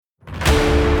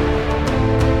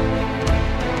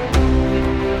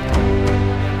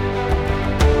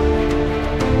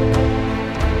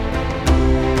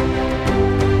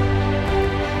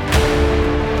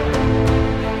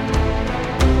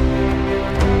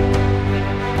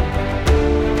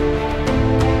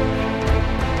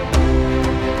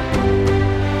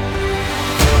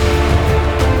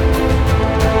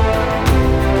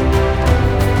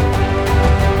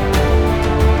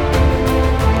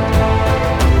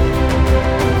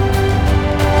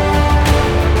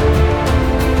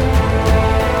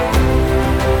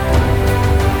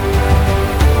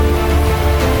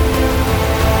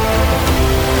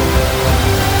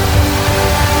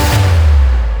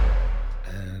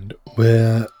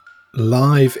We're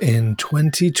live in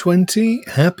 2020.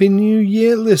 Happy New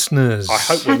Year, listeners. I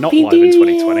hope we're not live in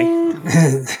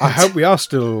 2020. I hope we are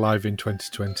still alive in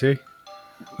 2020.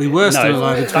 We were still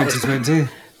alive in 2020.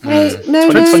 No,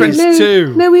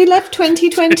 2022. no, we left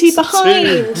 2020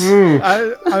 behind.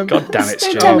 God damn it, Don't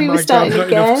Stu. tell me we're starting not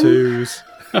enough again. twos.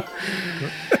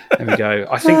 There we go.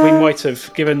 I think we might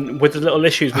have, given with the little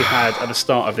issues we had at the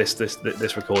start of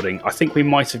this recording, I think we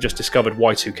might have just discovered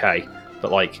Y2K,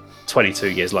 but like 22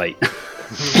 years late.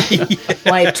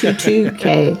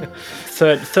 Y22K.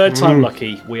 Third time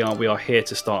lucky. We are here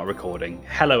to start a recording.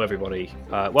 Hello, everybody.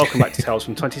 Welcome back to Tales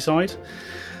from 20side.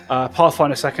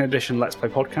 Pathfinder 2nd Edition Let's Play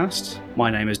podcast.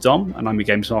 My name is Dom, and I'm your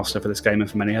Games Master for this game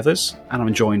and for many others. And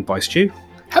I'm joined by Stu.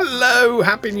 Hello,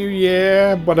 Happy New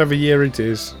Year, whatever year it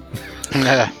is.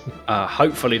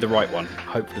 Hopefully the right one.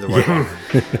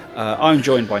 I'm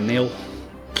joined by Neil.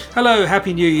 Hello,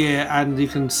 Happy New Year, and you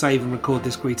can save and record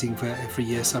this greeting for every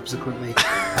year subsequently.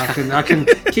 I can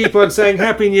keep on saying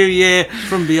Happy New Year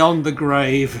from beyond the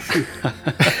grave.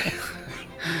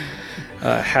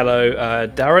 Hello,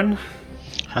 Darren.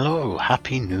 Hello,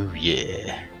 Happy New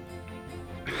Year.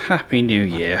 Happy New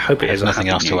Year. Hope it is There's nothing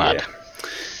else to add.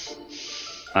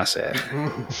 That's it.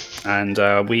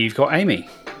 And we've got Amy.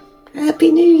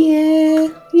 Happy New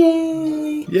Year.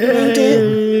 Yay.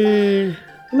 Yay!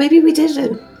 Maybe we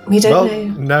didn't. We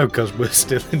don't know. No, because we're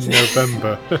still in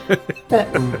November. But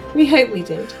we hope we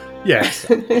did. Yes,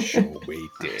 I'm sure we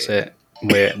did. That's it.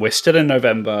 We're still in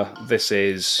November. This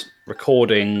is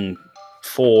recording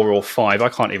 4 or 5. I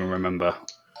can't even remember.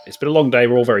 It's been a long day.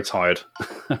 We're all very tired.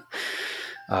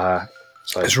 So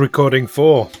It's recording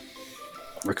 4.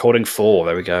 recording 4.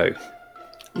 There we go.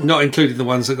 Not including the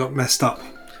ones that got messed up.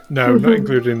 No, not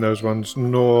including those ones,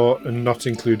 nor not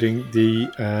including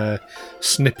the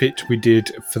snippet we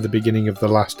did for the beginning of the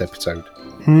last episode.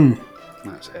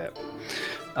 That's it.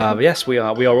 But yes, we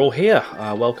are all here.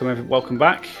 Welcome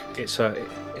back. It's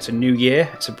a new year.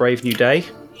 It's a brave new day.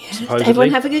 Yeah. Supposedly. Did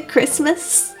everyone have a good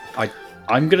Christmas?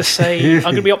 I'm going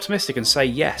to be optimistic and say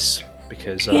yes,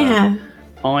 because Yeah.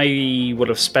 I would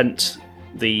have spent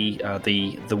the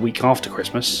week after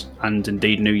Christmas and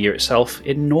indeed New Year itself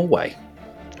in Norway.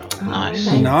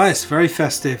 Nice. Nice, very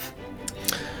festive.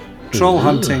 Troll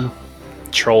hunting.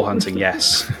 Troll hunting,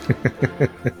 yes.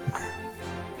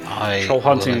 Troll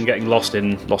hunting and getting lost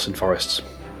in forests.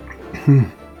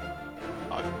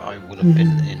 I will have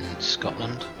been in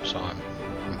Scotland, so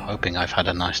I'm hoping I've had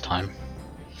a nice time.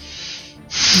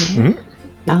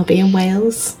 I'll be in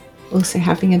Wales, also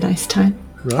having a nice time.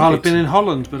 Right. I'll have been in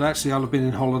Holland, but actually I'll have been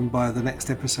in Holland by the next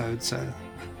episode, so...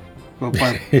 Well,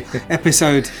 by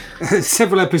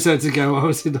several episodes ago, I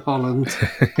was in Holland.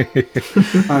 I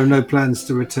have no plans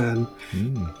to return.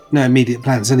 No immediate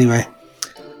plans, anyway.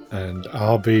 And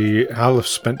I'll have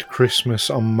spent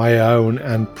Christmas on my own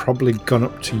and probably gone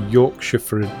up to Yorkshire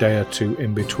for a day or two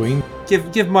in between.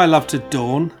 Give my love to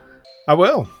Dawn. I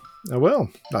will.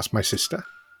 That's my sister.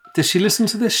 Does she listen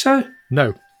to this show?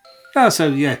 No. Oh, so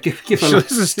yeah, give her She love.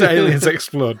 listens to Aliens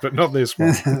Explored, but not this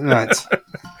one. Right.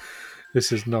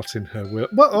 This is not in her will.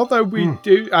 Well, although we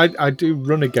do, I do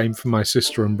run a game for my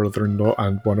sister and brother-in-law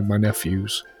and one of my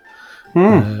nephews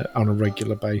on a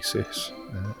regular basis.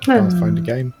 Pathfinder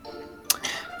game.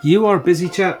 You are a busy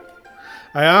chap.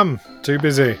 I am too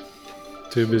busy.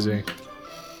 Things I a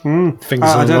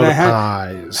don't lot know of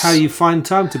pies. how you find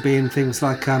time to be in things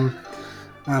like a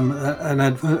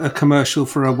commercial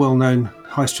for a well-known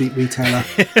high street retailer.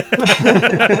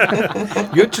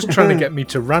 You're just trying to get me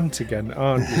to rant again,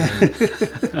 aren't you?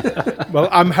 Well,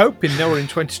 I'm hoping now we're in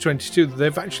 2022 that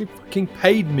they've actually fucking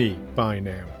paid me by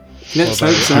now. Let's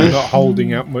hope so. I'm not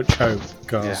holding out much hope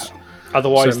because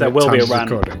Otherwise, there will be a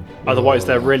rant. Recording. Otherwise,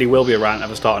 there really will be a rant at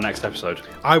the start of next episode.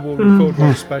 I will record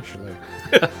one specially.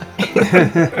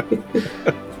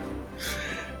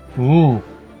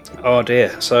 Oh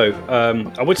dear. So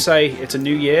I would say it's a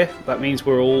new year. That means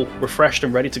we're all refreshed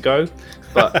and ready to go.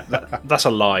 But that's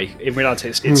a lie. In reality,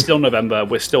 it's still November.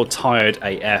 We're still tired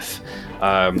AF.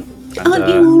 Aren't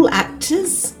you all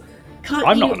actors? Can't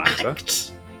I'm you not an actor.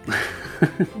 act?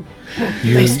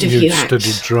 You Most of you act.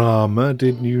 studied drama,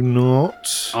 did you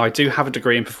not? I do have a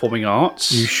degree in performing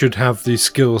arts. You should have the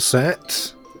skill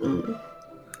set.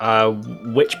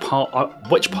 Which part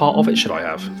of it should I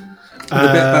have? The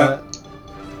bit about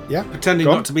Yeah, pretending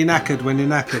go on. not to be knackered when you're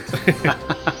knackered.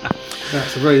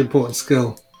 That's a very important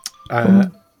skill.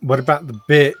 What about the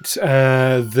bit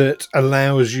that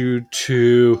allows you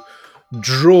to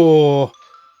draw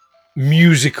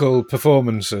musical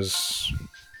performances?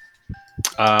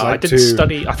 I did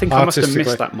study. I think I must have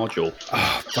missed that module.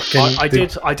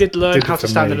 I did learn how to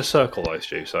stand in a circle, though,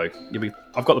 Stu. So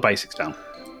I've got the basics down.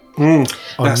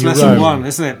 That's lesson 1,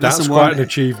 isn't it? That's lesson quite 1. an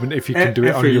achievement if you can do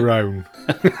it on your own.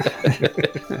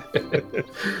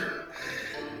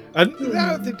 And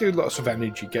now they do lots of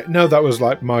energy. No, that was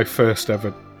like my first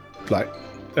ever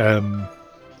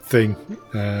thing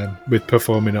with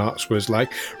performing arts was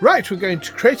like, right, we're going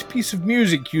to create a piece of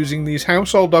music using these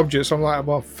household objects. I'm like,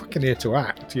 well, I'm fucking here to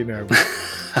act,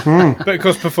 But of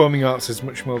course, performing arts is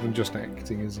much more than just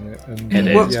acting, isn't it? And, it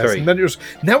is. Yes, and then it was,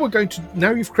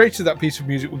 now you've created that piece of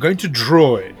music, we're going to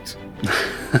draw it.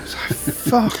 It's like,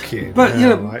 fucking But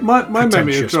hell, my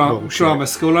memory of drama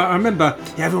school, I remember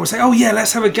everyone would say, oh yeah,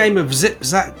 let's have a game of zip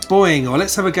zap boing, or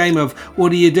let's have a game of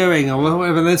what are you doing, or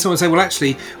whatever. And then someone would say, well,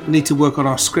 actually, we need to work on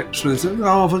our scripts.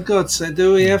 Oh, for God's sake,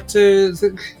 do we have to?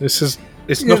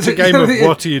 It's not a game of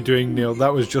what are you doing, Neil.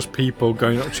 That was just people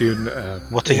going up to you and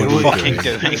what are you fucking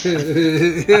doing?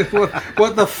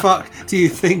 What the fuck do you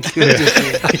think you're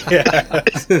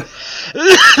doing?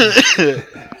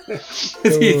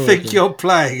 Do you think you're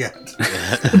playing it?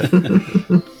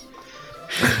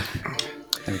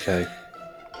 Okay.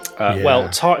 Well,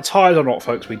 tired or not,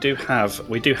 folks, we do have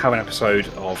an episode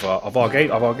of our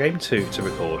game to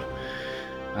record.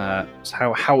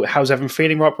 So how's everyone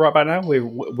feeling right about now?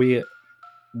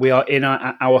 We are in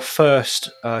our first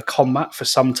combat for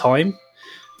some time.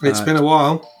 It's been a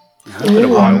while. It's been a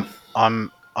while.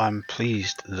 I'm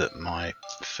pleased that my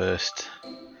first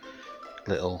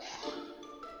little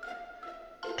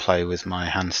play with my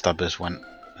hand stabbers went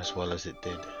as well as it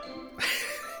did.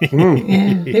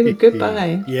 Yeah, they were good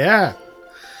buy. Yeah,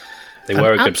 they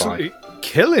were a good absolutely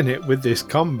killing it with this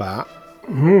combat.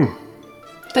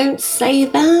 Don't say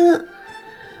that.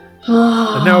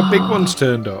 And now a big one's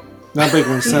turned up. Now big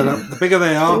ones turned up. The bigger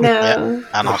they are, No.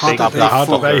 And I'll stab that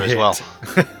fucker as well.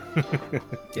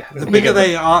 The bigger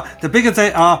they are,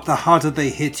 the harder they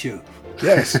hit you.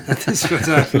 Yes, That's what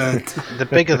I've learned. The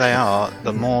bigger they are,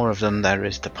 the more of them there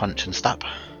is to punch and stab.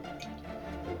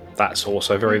 That's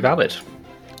also very valid.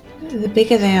 The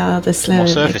bigger they are, the slower. More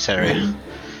surface area.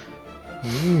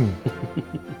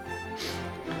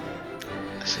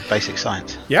 It's basic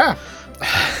science. yeah.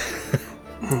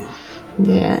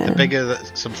 Yeah. The bigger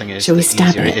that something is, Shall the we stab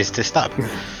easier it? it is to stab.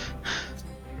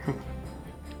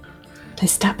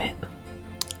 Let's stab it.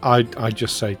 I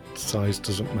just say size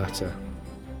doesn't matter.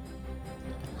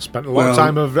 I spent a lot of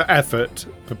time of effort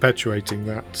perpetuating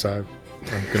that, so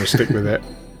I'm going to stick with it.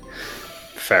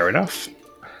 Fair enough.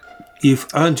 You've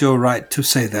earned your right to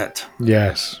say that.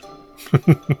 Yes.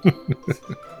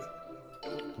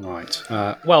 Right.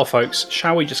 Well, folks,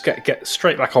 shall we just get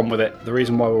straight back on with it? The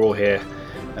reason why we're all here,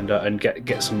 and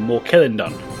get some more killing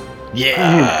done.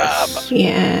 Yeah.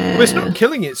 Yeah. Well, it's not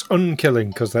killing, it's unkilling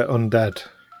because they're undead.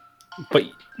 But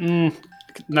no,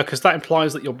 because that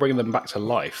implies that you're bringing them back to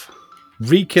life.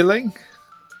 Re-killing?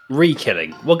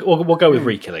 Re-killing. We'll go with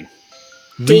re-killing.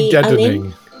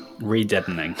 Re-deadening.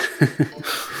 Re-deadening.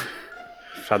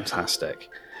 Fantastic.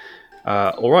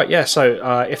 All right, yeah.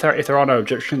 So if there are no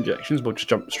objections, we'll just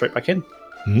jump straight back in.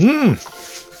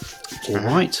 All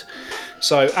right.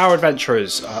 So our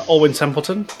adventurers, Olwyn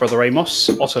Templeton, Brother Amos,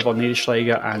 Otto von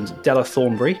Niederschläger, and Della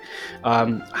Thornbury,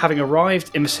 having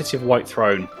arrived in the city of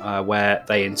Whitethrone, where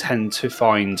they intend to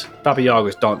find Baba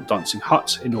Yaga's dancing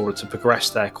hut in order to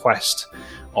progress their quest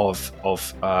of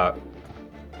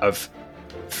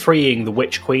freeing the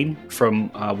Witch Queen from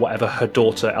whatever her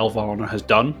daughter Elvana has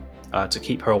done to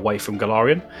keep her away from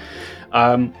Galarian.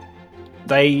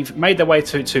 They've made their way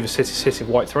to the city of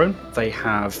Whitethrone. They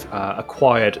have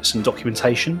acquired some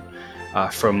documentation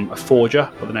from a forger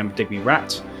by the name of Digby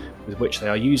Rat, with which they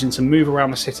are using to move around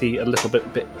the city a little bit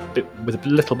with a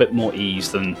little bit more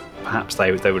ease than perhaps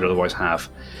they would otherwise have.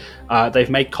 They've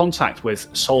made contact with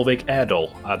Solvig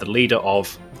Erdol, the leader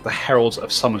of the Heralds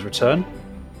of Summer's Return,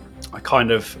 a kind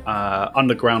of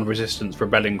underground resistance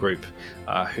rebellion group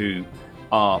who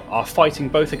are fighting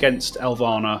both against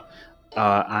Elvana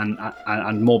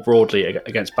and more broadly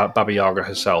against Baba Yaga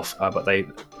herself, but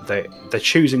they're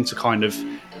choosing to kind of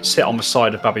sit on the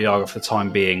side of Baba Yaga for the time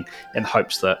being, in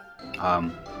hopes that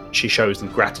she shows them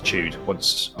gratitude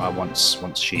once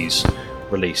she's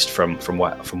released from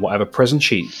whatever prison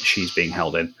she's being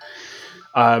held in.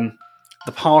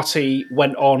 The party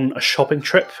went on a shopping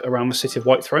trip around the city of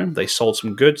Whitethrone. They sold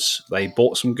some goods. They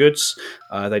bought some goods.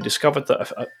 They discovered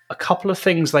that a couple of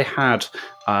things they had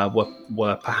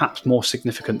were perhaps more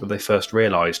significant than they first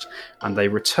realised. And they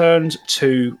returned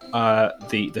to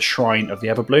the Shrine of the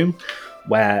Everbloom,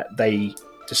 where they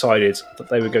decided that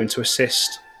they were going to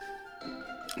assist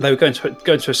They were going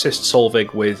to assist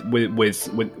Solvig with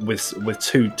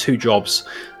two jobs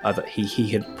that he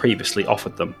had previously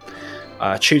offered them.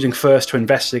 Choosing first to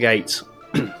investigate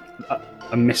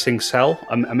a missing cell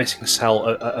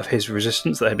of his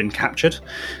resistance that had been captured.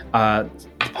 The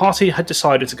party had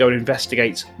decided to go and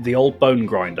investigate the old bone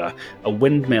grinder, a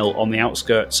windmill on the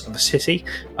outskirts of the city,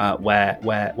 where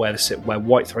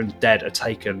Whitethrone's dead are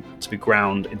taken to be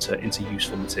ground into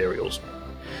useful materials.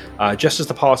 Just as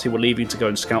the party were leaving to go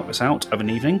and scout this out of an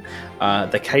evening,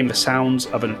 there came the sounds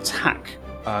of an attack.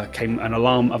 Came an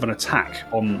alarm of an attack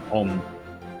on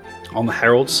the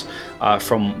heralds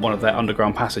from one of their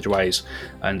underground passageways,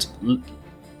 and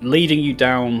leading you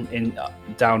down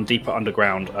deeper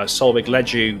underground. Solvig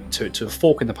led you to a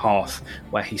fork in the path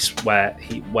where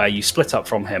you split up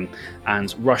from him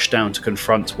and rushed down to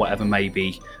confront whatever may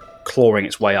be clawing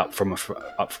its way up from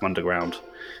underground.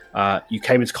 You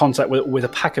came into contact with a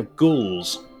pack of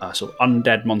ghouls, sort of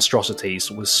undead monstrosities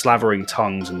with slavering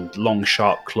tongues and long,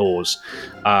 sharp claws.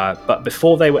 But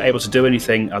before they were able to do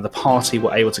anything, the party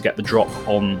were able to get the drop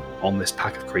on this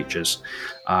pack of creatures.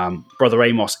 Brother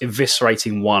Amos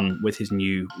eviscerating one with his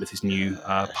new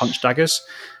punch daggers,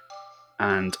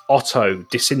 and Otto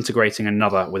disintegrating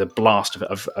another with a blast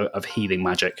of healing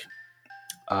magic.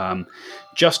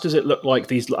 Just as it looked like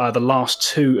the last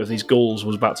two of these ghouls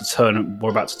were about to turn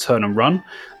and run,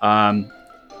 a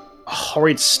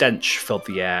horrid stench filled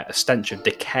the air. A stench of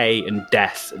decay and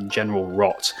death and general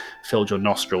rot filled your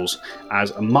nostrils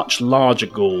as a much larger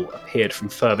ghoul appeared from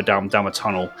further down the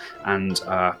tunnel and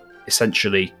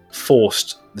essentially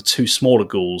forced the two smaller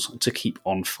ghouls to keep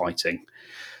on fighting.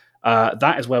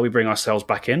 That is where we bring ourselves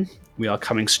back in. We are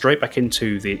coming straight back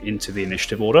into the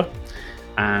initiative order.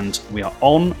 And we are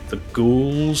on the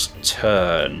ghouls'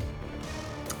 turn.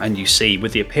 And you see,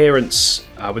 with the appearance,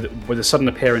 with the sudden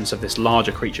appearance of this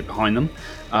larger creature behind them,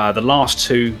 the last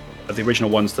two of the original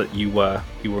ones that you were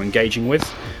engaging with,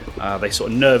 they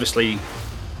sort of nervously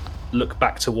look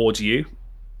back towards you,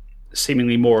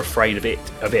 seemingly more afraid of it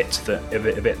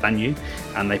than you,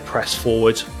 and they press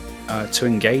forward to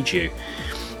engage you.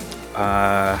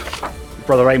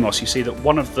 Brother Amos, you see that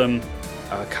one of them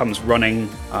comes rushing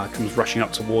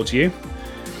up towards you,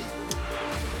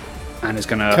 and is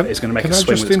going to make a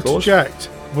swing with its claws. Can I just interject?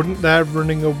 Wouldn't their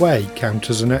running away count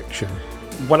as an action?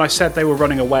 When I said they were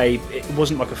running away, it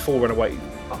wasn't like a full run away.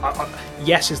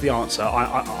 Yes is the answer.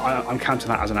 I'm counting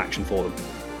that as an action for them.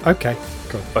 Okay,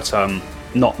 cool. But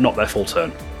not their full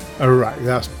turn. Oh right,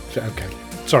 that's okay.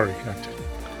 Sorry,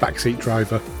 backseat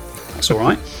driver. That's all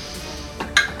right.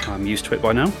 I'm used to it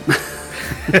by now.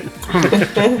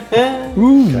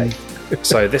 Okay.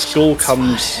 So this ghoul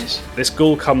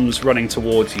comes running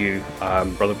towards you,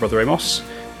 Brother Amos,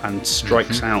 and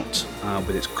strikes out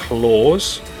with its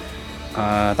claws.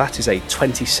 That is a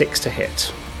 26 to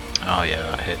hit. Oh yeah,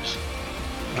 that hits.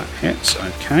 That hits,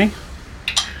 okay.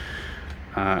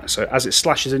 So as it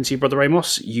slashes into you, Brother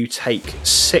Amos, you take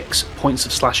 6 points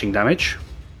of slashing damage.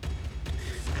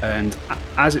 And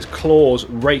as its claws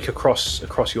rake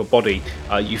across your body,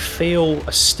 you feel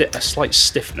a slight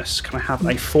stiffness. Can I have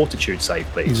a fortitude save,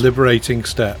 please? Liberating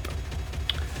step.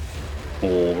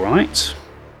 All right.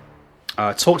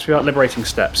 Talk to me about liberating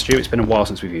step, Stu. It's been a while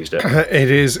since we've used it. It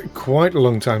is quite a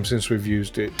long time since we've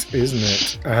used it, isn't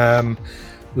it?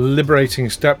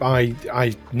 Liberating step.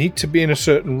 I need to be in a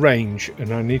certain range,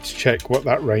 and I need to check what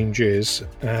that range is.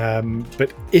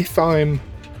 But if I'm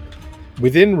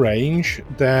within range,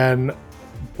 then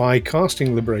by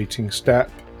casting Liberating Step,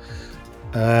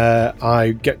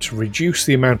 I get to reduce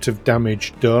the amount of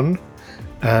damage done,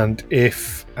 and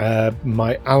if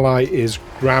my ally is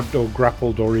grabbed or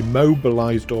grappled or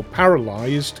immobilized or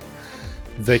paralyzed,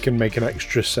 they can make an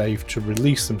extra save to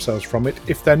release themselves from it.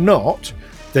 If they're not,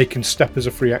 they can step as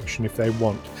a free action if they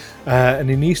want,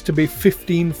 and it needs to be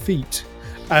 15 feet.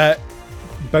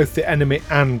 Both the enemy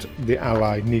and the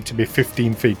ally need to be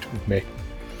 15 feet with me.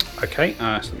 Okay, so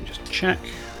let me just check.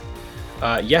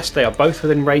 Yes, they are both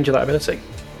within range of that ability.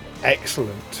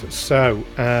 Excellent. So,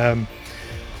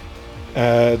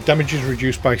 damage is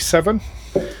reduced by 7.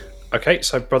 Okay,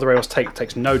 so Brother Amos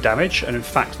takes no damage, and in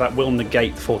fact that will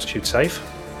negate the fortitude save.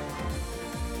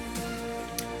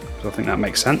 So I think that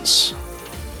makes sense.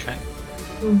 Okay.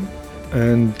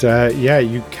 And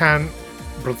you can,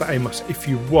 Brother Amos, if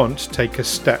you want, take a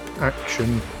step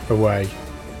action away.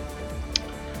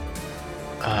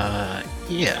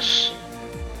 Yes.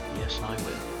 Yes, I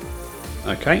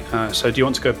will. Okay, so do you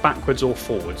want to go backwards or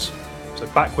forwards? So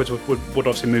backwards would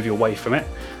obviously move you away from it.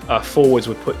 Forwards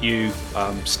would put you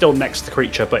still next to the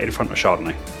creature, but in front of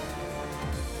Chardonnay.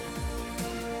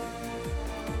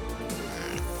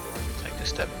 Take a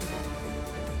step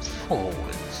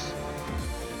forwards.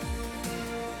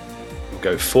 We'll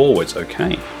go forwards,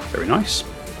 okay. Very nice.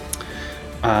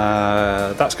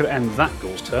 That's going to end that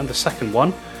Ghoul's turn. The second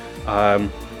one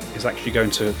is actually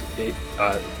going to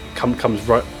comes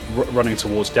running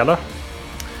towards Della,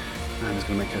 and is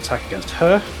going to make an attack against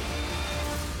her.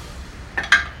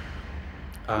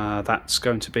 That's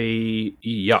going to be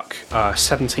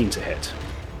 17 to hit.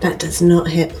 That does not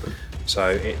hit. So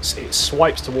it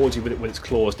swipes towards you with its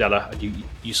claws, Della, and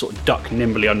you sort of duck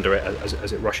nimbly under it as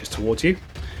it rushes towards you.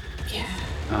 Yeah.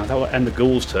 That will end the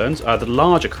Ghoul's turns. The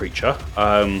larger creature,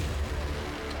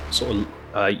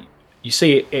 you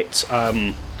see it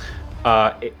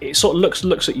sort of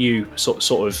looks at you,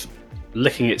 sort of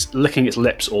licking its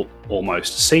lips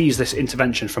almost. Sees this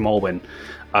intervention from Olwyn.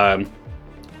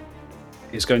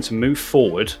 Is going to move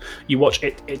forward. You watch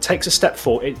it. It takes a step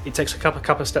forward. It takes a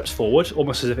couple of steps forward,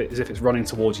 almost as if it's running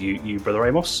towards you, Brother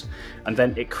Amos, and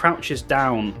then it crouches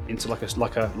down into like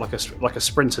a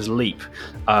sprinter's leap.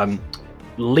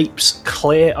 Leaps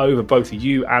clear over both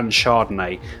you and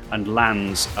Chardonnay and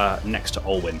lands next to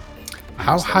Olwyn.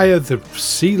 How high are the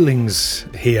ceilings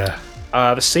here?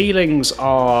 The ceilings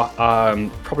are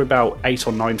probably about 8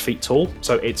 or 9 feet tall,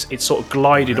 so it's sort of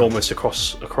glided almost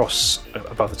across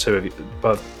above the two of you,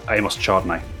 above Amos and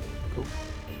Chardonnay. Cool.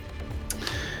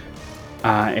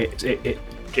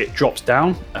 It drops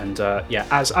down, and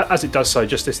as it does so,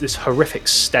 just this horrific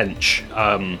stench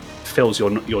fills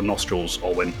your nostrils,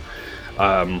 Olwyn,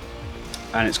 and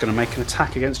it's going to make an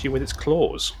attack against you with its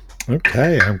claws.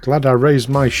 Okay, I'm glad I raised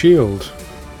my shield.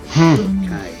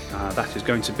 Okay, that is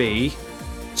going to be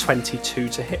 22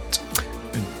 to hit.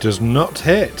 It does not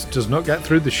hit. Does not get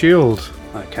through the shield.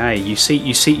 Okay, you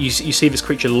see this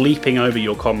creature leaping over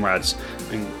your comrades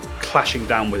and clashing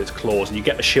down with its claws, and you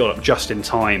get the shield up just in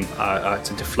time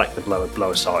to deflect the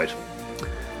blow aside.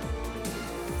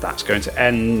 That's going to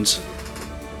end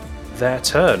their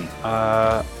turn.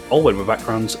 Olwyn, we're back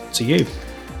round to you.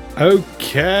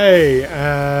 Okay,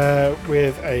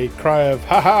 with a cry of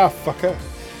 "Ha fucker!"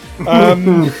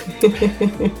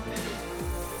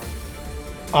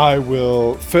 I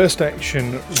will first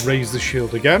action raise the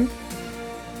shield again.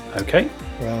 Okay.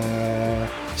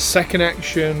 Second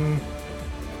action,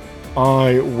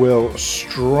 I will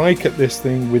strike at this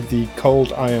thing with the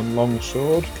cold iron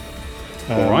longsword.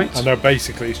 All right. I know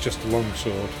basically it's just a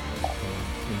longsword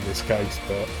in this case,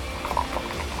 but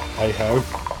hey ho.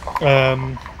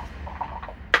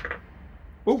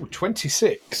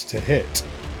 26 to hit.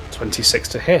 26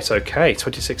 to hit, okay.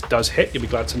 26 does hit, you'll be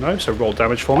glad to know, so roll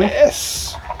damage for me.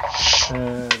 Yes!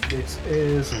 This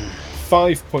is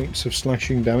 5 points of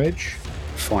slashing damage.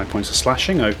 5 points of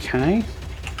slashing, okay.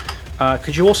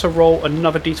 Could you also roll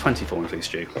another d20 for me, please,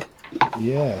 Stu?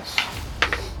 Yes.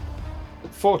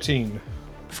 14.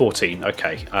 14,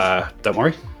 okay. Don't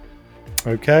worry.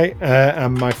 Okay,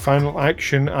 and my final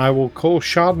action, I will call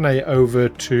Chardonnay over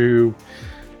to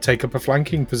take up a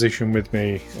flanking position with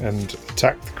me and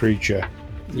attack the creature.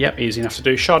 Yep, easy enough to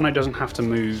do. Chardonnay doesn't have to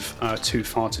move too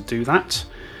far to do that.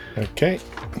 Okay.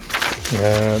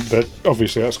 But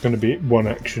obviously that's going to be one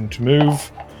action to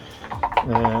move.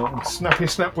 Snappy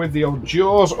snap with the old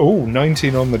jaws. Oh,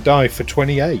 19 on the die for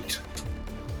 28.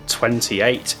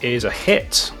 28 is a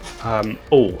hit.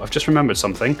 I've just remembered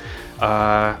something.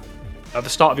 At the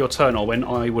start of your turn, Olwyn,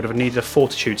 I would have needed a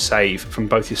fortitude save from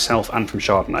both yourself and from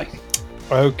Chardonnay.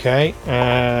 Okay,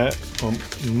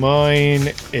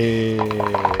 mine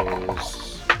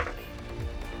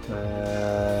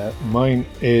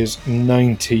is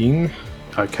 19.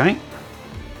 Okay.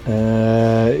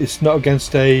 It's not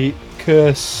against a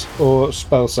curse or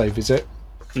spell save, is it?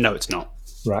 No, it's not.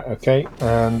 Right. Okay,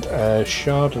 and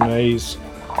Chardonnay's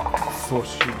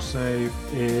fortitude save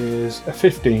is a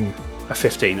 15. A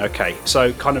 15, okay.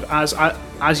 So, kind of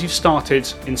as you've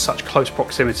started in such close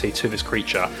proximity to this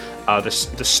creature, the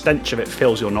stench of it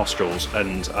fills your nostrils,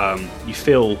 and you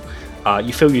feel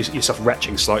yourself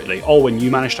retching slightly. When you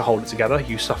manage to hold it together,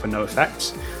 you suffer no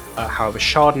effects. However,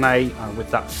 Chardonnay, with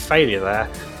that failure there,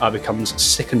 becomes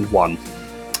sickened 1.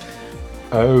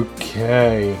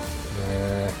 Okay,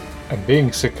 and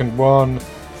being sickened 1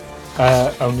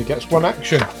 only gets one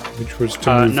action, which was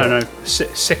to move. No.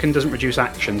 Sicken doesn't reduce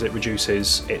actions; it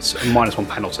reduces its -1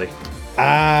 penalty.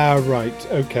 Right.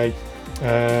 Okay.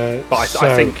 But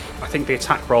I think the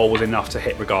attack roll was enough to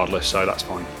hit regardless, so that's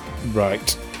fine.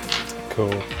 Right.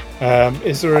 Cool.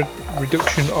 Is there a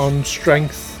reduction on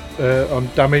strength on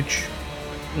damage?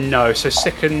 No. So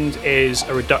sickened is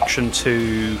a reduction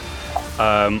to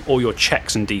all your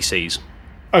checks and DCs.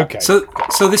 Okay. So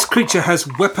this creature has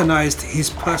weaponized his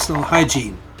personal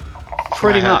hygiene.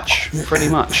 Pretty much.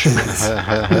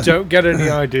 Don't get any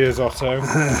ideas, Otto.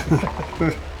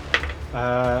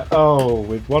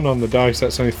 With 1 on the dice,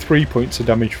 that's only 3 points of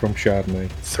damage from Chardonnay.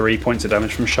 3 points of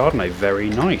damage from Chardonnay. Very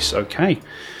nice. Okay.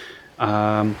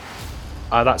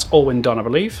 That's Alwyn done, I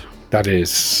believe. That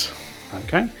is.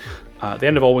 Okay. At the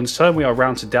end of Alwyn's turn, we are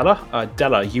round to Della.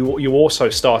 Della, you also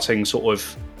starting sort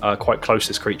of quite close to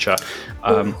this creature.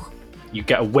 You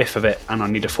get a whiff of it, and I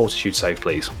need a fortitude save,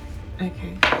 please.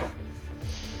 Okay.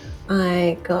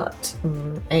 I got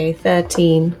a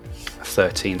 13.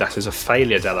 13. That is a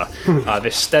failure, Della.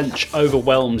 This stench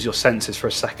overwhelms your senses for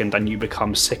a second, and you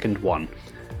become sickened 1.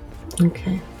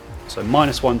 Okay. So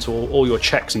 -1 to all your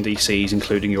checks and DCs,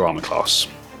 including your armor class.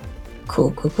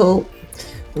 Cool.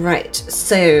 Right,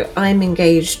 so I'm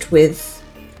engaged with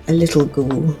a little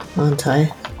ghoul, aren't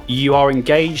I? You are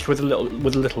engaged with a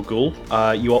little ghoul.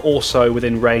 You are also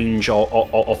within range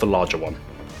of the larger one.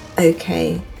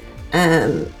 Okay.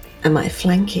 Am I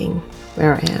flanking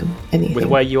where I am? Anything? With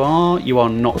where you are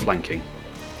not flanking.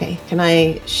 Okay. Can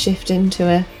I shift into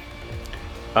a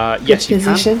yes, you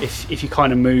position? can. If you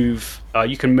kind of move,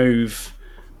 you can move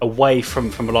away from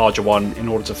the larger one in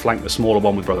order to flank the smaller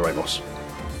one with Brother Amos.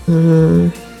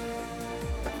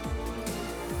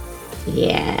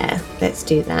 Yeah, let's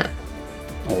do that.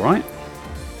 All right.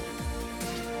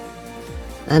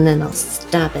 And then I'll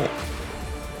stab it.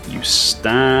 You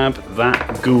stab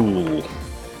that ghoul.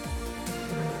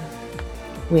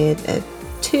 With a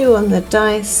 2 on the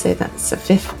dice, so that's a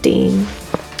 15.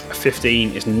 A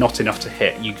 15 is not enough to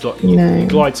hit. You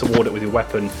glide toward it with your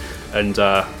weapon, and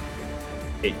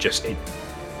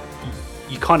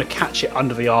you kind of catch it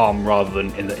under the arm rather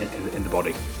than in the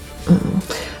body.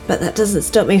 But that doesn't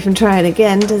stop me from trying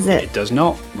again, does it? It does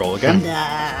not. Roll again.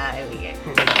 Here we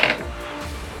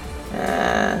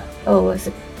go. It's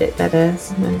a bit better.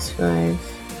 So -5.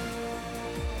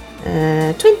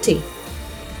 20.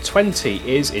 20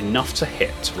 is enough to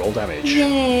hit. Roll damage.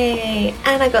 Yay!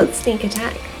 And I got sneak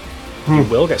attack. You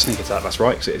will get sneak attack, that's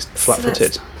right, because it is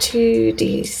flat-footed. So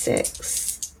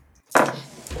 2d6.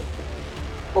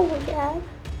 Oh my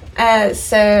god.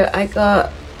 So I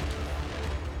got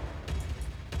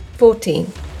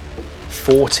 14.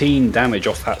 14 damage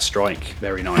off that strike.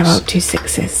 Very I nice. rolled 2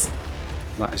 6s.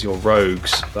 That is your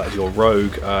rogues. That is your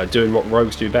rogue doing what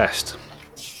rogues do best.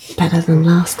 Better than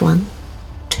last one.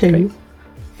 2.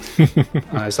 Okay.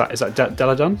 Is that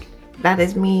Della done? That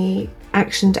is me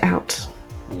actioned out.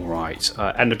 All right.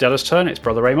 End of Della's turn. It's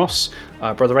Brother Amos.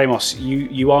 Brother Amos,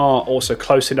 you are also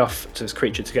close enough to this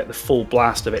creature to get the full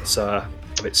blast of its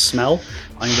smell.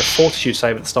 I need a fortitude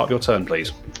save at the start of your turn,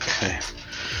 please. Okay.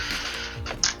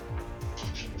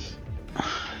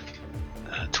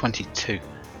 22.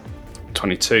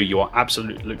 22. You are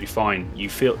absolutely fine. You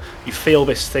feel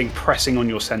this thing pressing on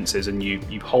your senses, and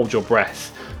you hold your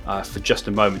breath for just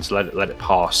a moment to let it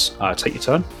pass. Take your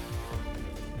turn.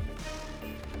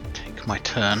 Take my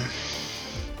turn.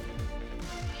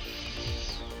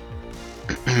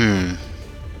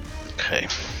 Okay.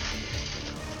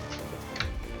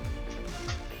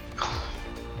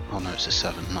 Oh no, it's a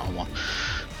 7, not a 1.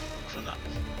 For that.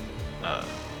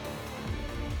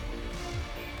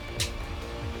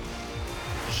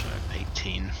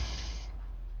 18.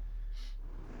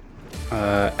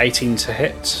 18 to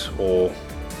hit, or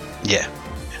Yeah.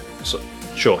 so,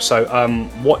 sure. So,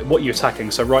 what are you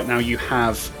attacking? So right now you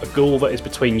have a ghoul that is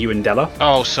between you and Della.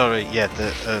 Oh, sorry. Yeah,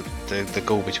 the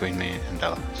goal between me and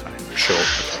Della. Sorry. Sure.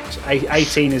 Okay. So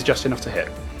 18 is just enough to hit.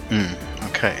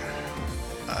 Okay.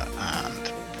 And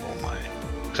for my,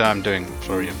 so I'm doing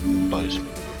flurry of blows.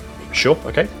 Sure.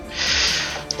 Okay.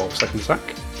 Roll second attack.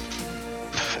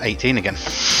 18 again.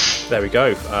 There we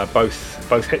go.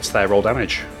 Both hits there. Roll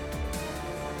damage.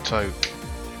 So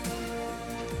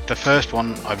the first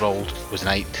one I rolled was an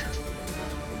 8.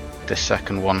 The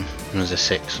second one was a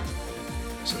 6.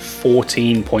 So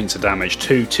 14 points of damage.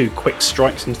 Two quick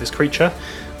strikes into this creature.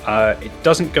 It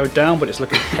doesn't go down, but it's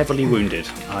looking heavily wounded.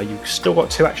 You've still got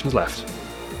 2 actions left.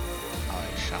 I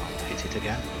shall hit it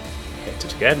again. Hit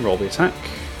it again. Roll the attack.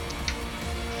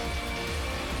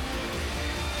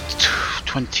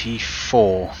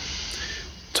 24.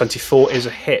 24 is a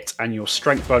hit, and your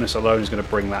strength bonus alone is going to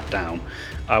bring that down.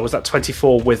 Was that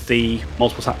 24 with the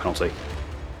multiple attack penalty?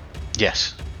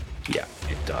 Yes. Yeah,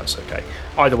 it does. Okay.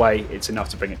 Either way, it's enough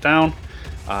to bring it down.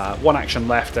 1 action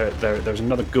left. There's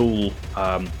another ghoul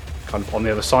kind of on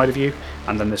the other side of you,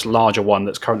 and then this larger one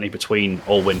that's currently between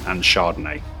Alwyn and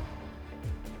Chardonnay.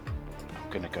 I'm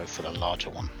going to go for the larger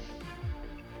one.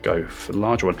 Go for the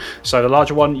larger one. So the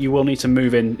larger one, you will need to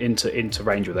move into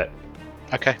range with it.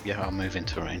 Okay, yeah, I'll move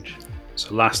into range.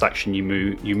 So last action, you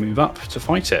move up to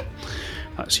fight it.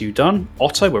 That's you done.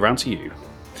 Otto, we're round to you.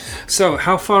 So,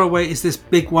 how far away is this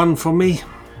big one from me?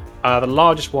 The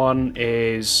largest one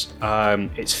is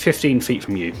it's 15 feet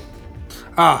from you.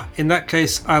 In that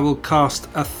case, I will cast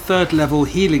a 3rd level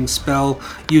healing spell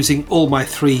using all my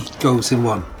 3 goes in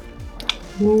one.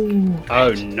 Ooh.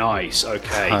 Oh, nice.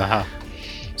 Okay.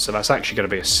 So that's actually going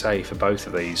to be a save for both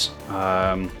of these.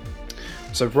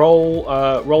 So roll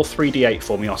 3d8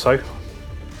 for me, Otto.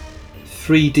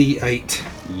 3d8.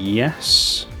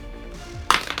 Yes.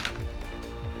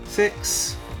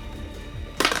 6.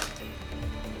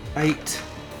 8.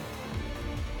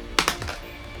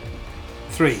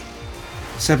 3.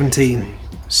 17.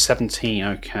 17,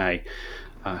 okay.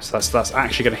 So that's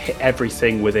actually going to hit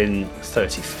everything within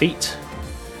 30 feet.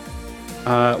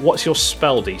 What's your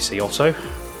spell DC, Otto?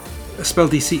 The spell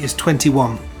DC is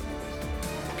 21.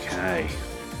 Okay.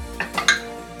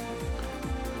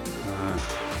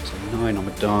 So 9 on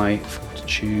the die,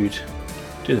 fortitude.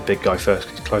 Do the big guy first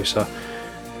because he's closer.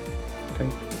 Okay.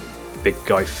 Big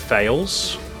guy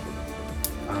fails.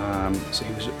 So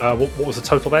he was. What was the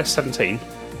total there? 17.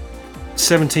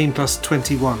 17 plus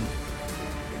 21.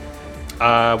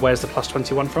 Where's the plus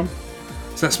 21 from?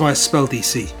 So that's my spell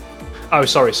DC. Oh,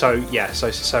 sorry. So yeah. So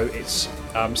it's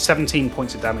 17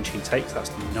 points of damage he takes.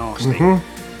 That's nasty. The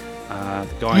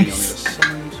guy on the other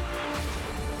side.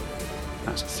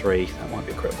 That's a 3. That might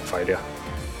be a critical failure.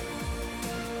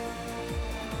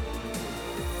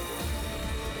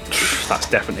 That's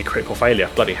definitely a critical failure.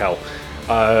 Bloody hell.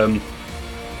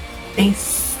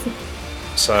 Nice.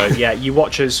 So yeah, you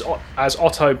watch as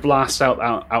Otto blasts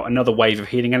out another wave of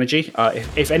healing energy.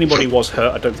 If anybody was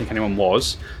hurt, I don't think anyone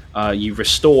was. You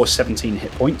restore 17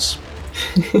 hit points.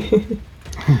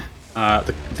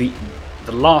 The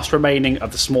last remaining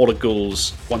of the smaller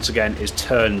ghouls once again is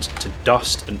turned to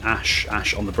dust and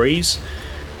ash on the breeze,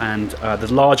 and the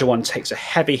larger one takes a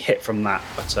heavy hit from that,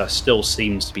 but still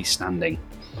seems to be standing.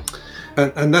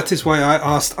 And that is why I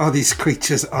asked, are these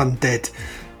creatures undead?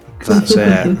 That's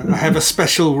it. I have a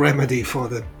special remedy for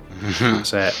them.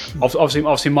 That's it.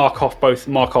 Obviously, mark off your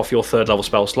 3rd level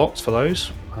spell slots for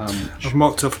those. I've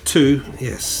marked off 2.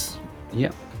 Yes. Yeah.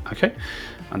 Okay.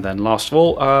 And then last of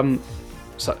all,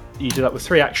 so you do that with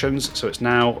 3 actions. So it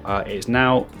is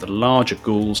now the larger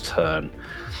ghoul's turn.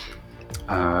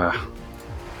 Yeah.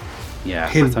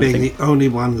 Him being the only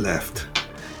one left.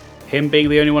 Him being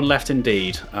the only one left,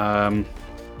 indeed. I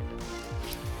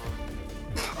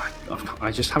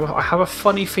have a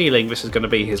funny feeling this is going to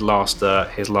be his last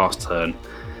turn.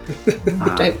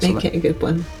 Don't make it a good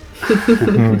one.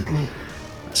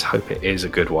 Let's hope it is a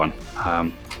good one.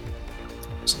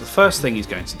 So the first thing he's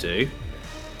going to do.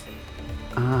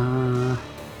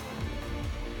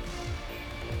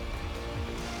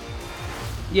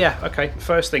 Yeah. Okay. The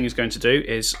first thing he's going to do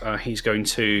is he's going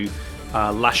to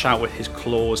lash out with his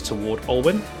claws toward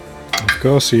Olwyn. Of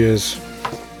course he is.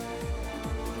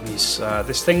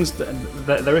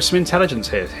 There is some intelligence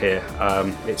here.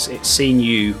 It's seen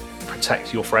you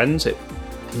protect your friends.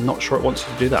 I'm not sure it wants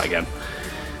you to do that again.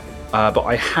 But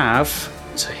I have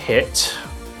to hit.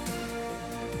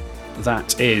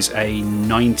 That is a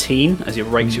 19 as it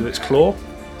rakes you with its claw.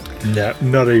 No,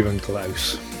 not even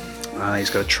close. He's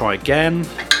going to try again.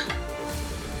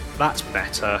 That's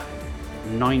better.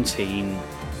 19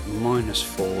 minus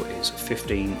 4 is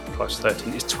 15 plus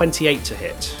 13 is 28 to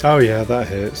hit. Oh yeah, that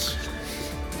hits.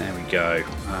 There we go.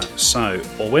 So,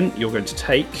 Orwin, you're going to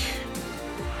take...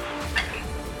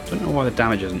 I don't know why the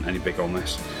damage isn't any bigger on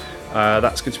this.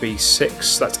 That's going to be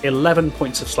 6. That's 11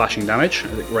 points of slashing damage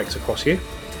as it rakes across you.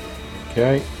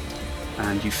 Okay.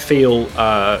 And you feel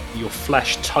your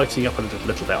flesh tightening up a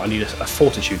little bit. I need a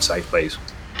fortitude save, please.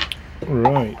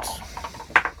 Right.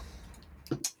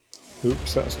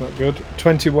 Oops, that's not good.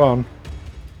 21.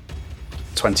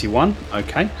 21,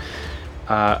 okay.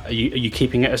 Are you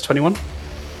keeping it as 21?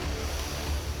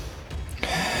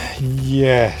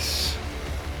 Yes.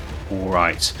 All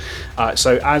right.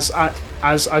 So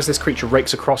as this creature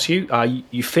rakes across you,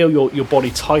 you feel your body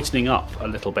tightening up a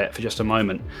little bit for just a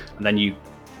moment, and then you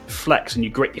flex and you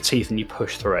grit your teeth and you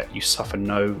push through it. You suffer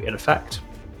no ill effect.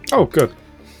 Oh, good.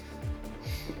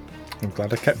 I'm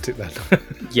glad I kept it then.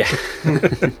 Yeah.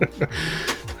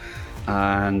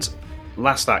 And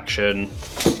last action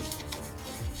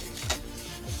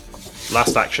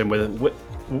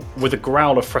with a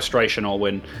growl of frustration,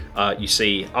 Orwin, you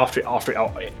see after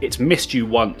it's missed you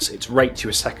once, it's raked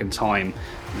you a second time,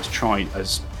 and it's trying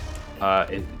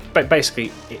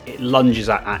basically it lunges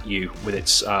at you with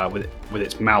its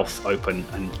mouth open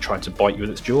and trying to bite you with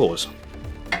its jaws.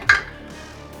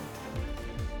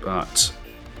 But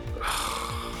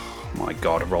my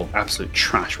God, I rolled absolute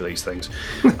trash with these things.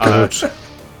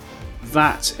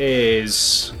 That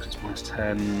is minus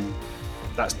 10.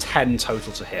 That's 10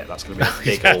 total to hit. That's going to be a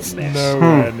big old miss.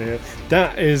 Nowhere near.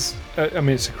 That is,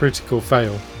 it's a critical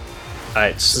fail.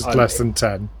 It's less than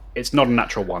 10. It's not a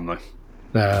natural one though.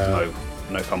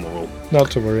 No fumble rule.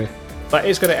 Not to worry. That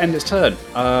is going to end its turn,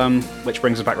 which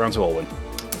brings us back round to Olwen.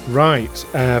 Right.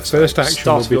 First action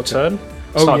Start will of be your turn.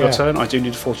 Start of your turn. I do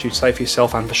need a fortitude save for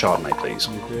yourself and for Chardonnay, please.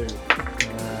 You do.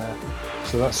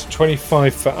 So that's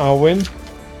 25 for Arwen.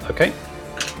 Okay.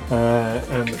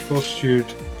 And the fortitude,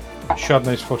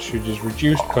 Chardonnay's fortitude is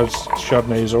reduced because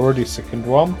Chardonnay is already sickened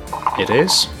 1. It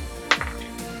is.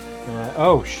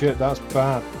 Oh shit, that's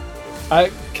bad.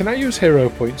 Can I use hero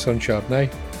points on Chardonnay?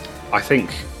 I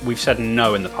think we've said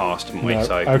no in the past, haven't we? No.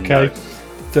 So Okay. No.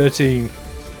 13.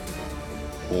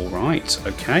 All right.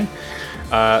 Okay.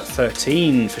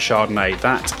 13 for Chardonnay.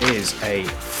 That is a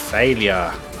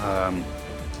failure.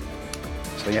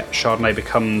 So yeah, Chardonnay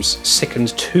becomes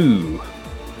sickened 2.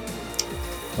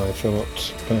 I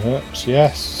thought perhaps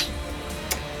yes.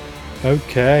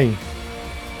 Okay.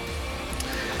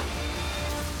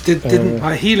 Didn't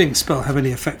my healing spell have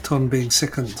any effect on being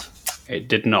sickened? It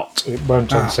did not. It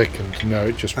won't on second. No,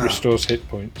 it just restores hit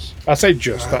points. I say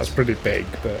just. That's pretty big,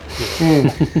 but.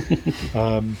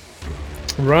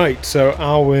 Right. So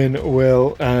Arwen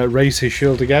will raise his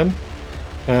shield again.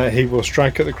 He will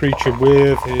strike at the creature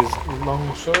with his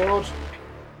long sword.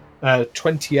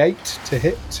 28 to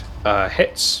hit.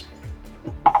 Hits.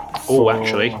 Oh,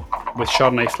 actually, with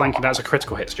Chardonnay flanking, that's a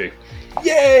critical hit, Stu.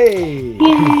 Yay!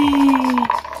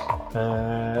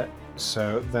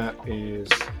 So that is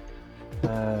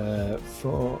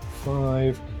 4,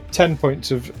 5, 10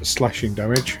 points of slashing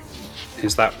damage.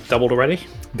 Is that doubled already?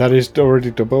 That is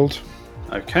already doubled.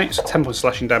 Okay, so 10 points of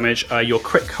slashing damage. Your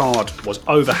crit card was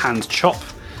Overhand Chop.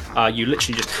 You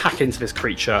literally just hack into this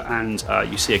creature and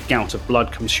you see a gout of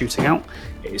blood come shooting out.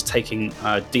 It is taking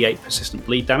D8 persistent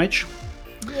bleed damage.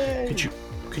 Yay.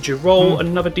 Could you roll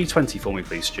another D20 for me,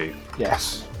 please, Stu?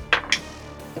 Yes.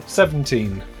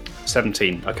 17.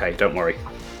 17. Okay, don't worry.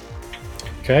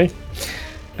 Okay.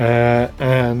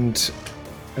 And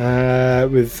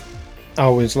with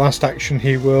Arwen's last action,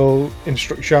 he will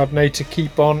instruct Chardonnay to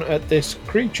keep on at this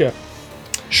creature.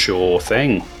 Sure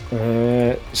thing.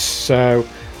 So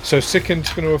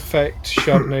Sickened's going to affect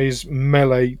Chardonnay's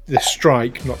melee, the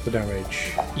strike, not the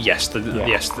damage. Yes, the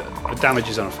damage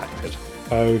is unaffected.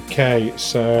 Okay,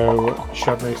 so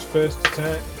Chardonnay's first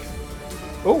attack.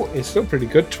 Oh, it's still pretty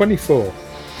good. 24.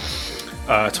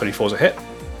 24's a hit.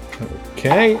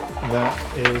 Okay,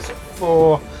 that is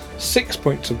for 6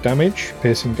 points of damage,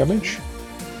 piercing damage.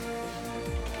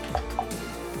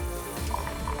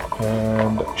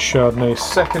 And Chardonnay's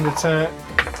second attack.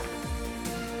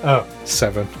 Oh,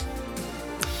 7.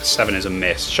 7 is a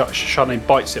miss. Chardonnay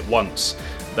bites it once,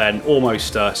 then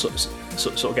almost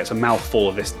sort of gets a mouthful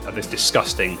of this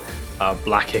disgusting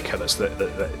black ichor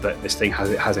that this thing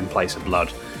has in place of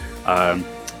blood,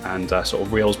 and sort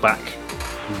of reels back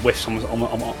and whiffs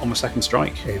on the second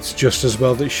strike. It's just as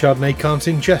well that Chardonnay can't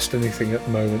ingest anything at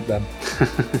the moment then.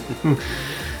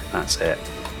 That's it.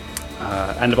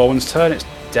 End of Owen's turn. It's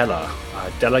Della.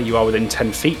 Della, you are within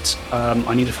 10 feet.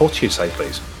 I need a fortitude save,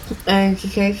 please.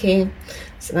 Okay.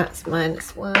 So that's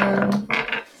 -1.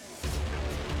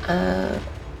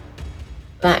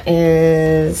 That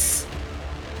is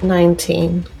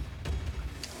 19.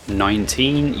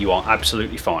 19. You are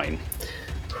absolutely fine.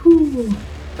 Whew.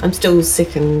 I'm still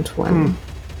sickened 1.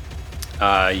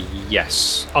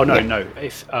 Yes. Oh no.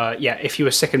 If you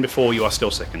were sickened before, you are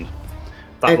still sickened.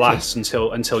 That lasts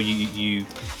until you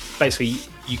basically,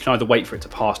 you can either wait for it to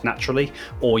pass naturally,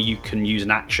 or you can use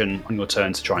an action on your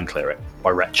turn to try and clear it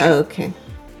by retching. Oh, okay.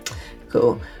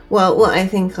 Cool. Well, what I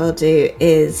think I'll do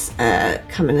is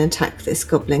come and attack this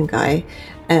goblin guy.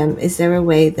 Is there a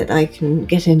way that I can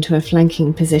get into a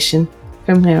flanking position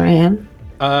from where I am?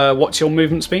 What's your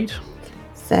movement speed?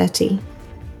 30.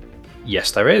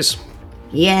 Yes, there is.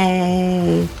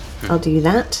 Yay! I'll do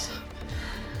that.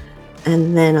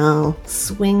 And then I'll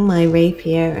swing my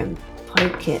rapier and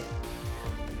poke it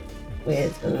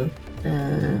with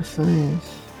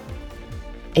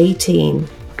 18.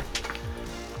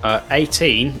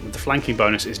 18, the flanking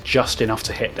bonus is just enough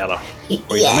to hit Della.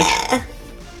 Yeah!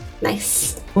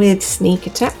 Nice. With sneak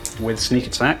attack. With sneak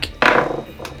attack.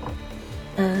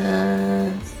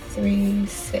 3,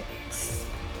 6,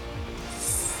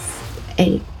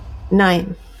 8,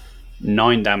 9.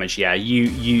 9 damage. Yeah,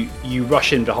 you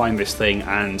rush in behind this thing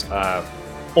and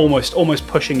almost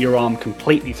pushing your arm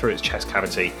completely through its chest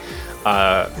cavity.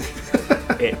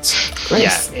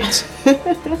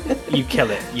 You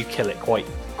kill it. You kill it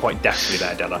quite deftly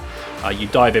there, Della. You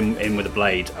dive in with a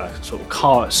blade, sort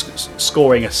of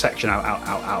scoring a section out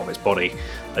of its body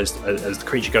as the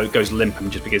creature goes limp and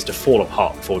just begins to fall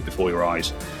apart before your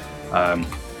eyes.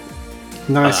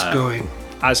 Nice going.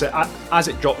 As it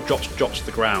drops to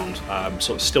the ground,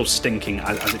 sort of still stinking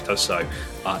as it does so,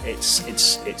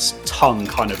 its tongue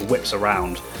kind of whips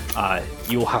around.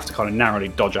 You'll have to kind of narrowly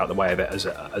dodge out the way of it as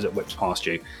it whips past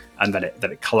you, and then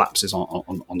it collapses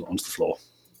onto the floor.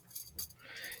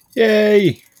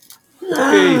 Yay!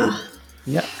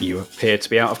 Yeah, you appear to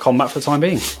be out of combat for the time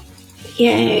being.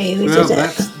 Yay, we Well, did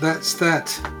it. that's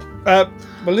that.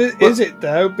 Is it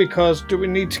though? Because do we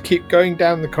need to keep going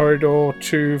down the corridor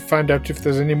to find out if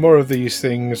there's any more of these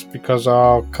things? Because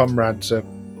our comrades are.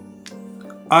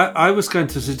 I was going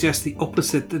to suggest the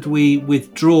opposite, that we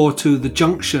withdraw to the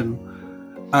junction,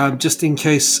 just in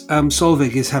case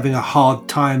Solvig is having a hard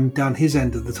time down his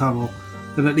end of the tunnel.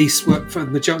 Then at least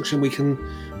from the junction we can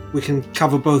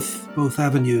cover both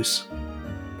avenues.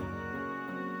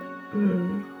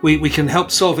 We can help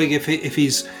Solvig if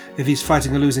he's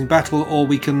fighting a losing battle, or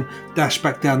we can dash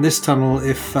back down this tunnel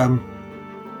if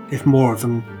more of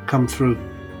them come through.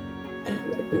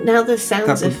 Now the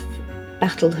sounds of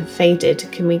battle have faded,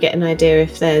 can we get an idea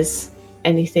if there's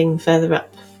anything further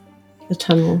up the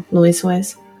tunnel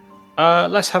noise-wise?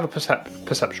 Let's have a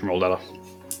perception roll, Della.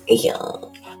 Yeah.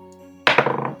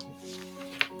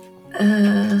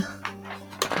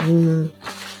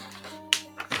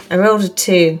 I rolled a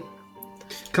 2.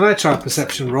 Can I try a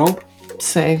perception roll?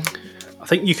 So I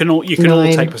think you can all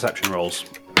 9. take perception rolls.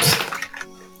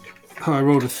 Oh, I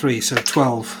rolled a 3, so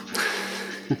 12.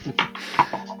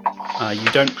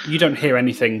 You don't hear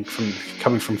anything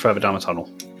coming from further down the tunnel.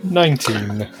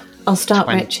 19. I'll start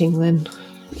retching then.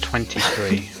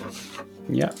 23.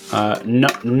 Yeah.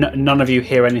 None of you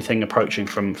hear anything approaching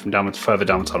from further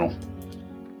down the tunnel.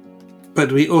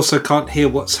 But we also can't hear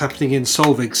what's happening in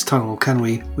Solvig's tunnel, can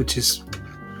we? Which is...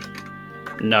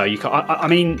 No, you can't. I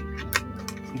mean,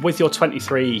 with your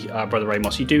 23, Brother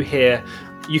Ramos, you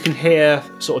can hear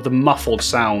sort of the muffled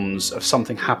sounds of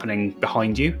something happening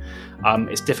behind you.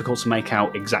 It's difficult to make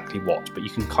out exactly what, but you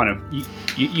can kind of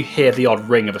you hear the odd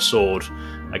ring of a sword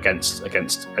against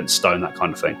stone, that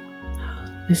kind of thing.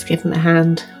 Let's give him a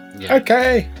hand. Yeah.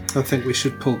 Okay. I think we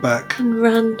should pull back. And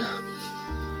run.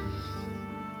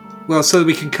 Well, so that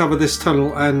we can cover this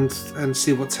tunnel and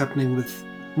see what's happening with...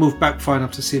 Move back far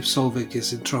enough to see if Solvig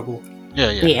is in trouble.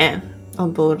 Yeah,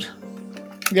 on board.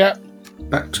 Yeah.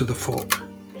 Back to the fork.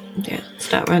 Yeah,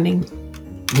 start running.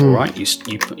 All right, you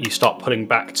start pulling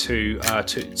back to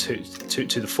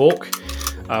the fork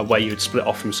where you would split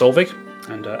off from Solvig,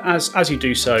 and as you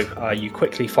do so, you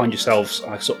quickly find yourselves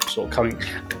sort of coming.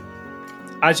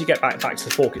 As you get back to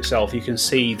the fork itself, you can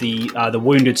see the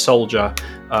wounded soldier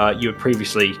you had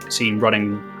previously seen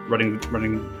running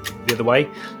the other way.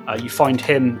 You find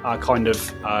him kind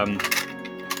of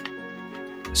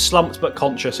slumped but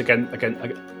conscious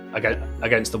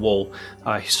against the wall.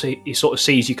 He sort of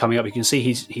sees you coming up. You can see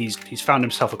he's found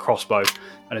himself a crossbow,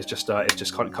 and it's just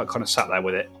kind of sat there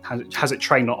with it. Has it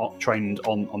trained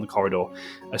on the corridor.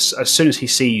 As soon as he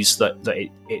sees that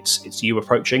it's you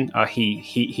approaching,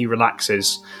 he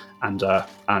relaxes and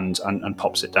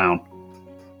pops it down.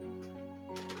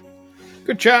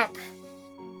 Good chap.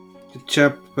 Good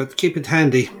chap, but keep it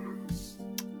handy.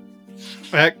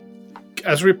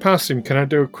 As we pass him, can I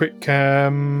do a quick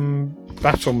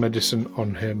battle medicine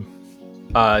on him?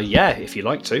 Yeah, if you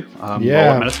like to. Yeah.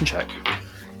 Roll a medicine check.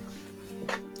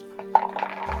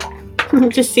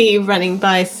 Just see you running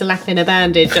by, slapping a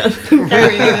bandage on.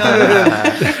 Carrying on.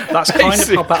 That's kind of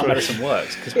how battle medicine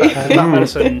works, because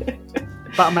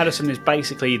battle medicine is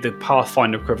basically the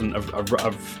Pathfinder equivalent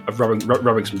of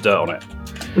rubbing some dirt on it.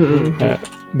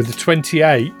 With the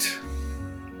 28.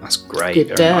 That's great. Good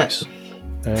Very dirt.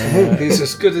 nice. He's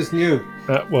as good as new.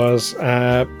 That was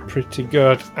pretty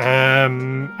good.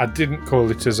 I didn't call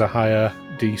it as a higher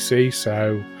DC,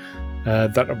 so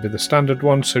that'll be the standard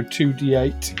one. So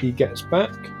 2d8 he gets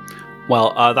back.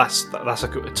 Well, that's a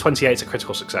 28 is a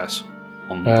critical success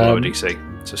on the lower DC,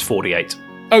 so it's 48.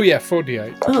 Oh yeah,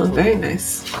 48. Oh, very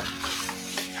nice.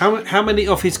 How many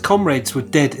of his comrades were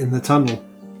dead in the tunnel?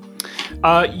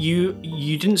 You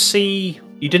didn't see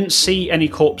any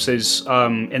corpses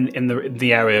in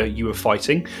the area you were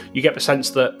fighting. You get the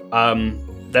sense that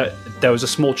there was a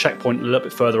small checkpoint a little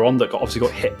bit further on that obviously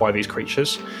got hit by these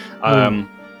creatures,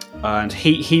 and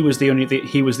he was the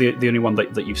only one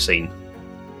that you've seen.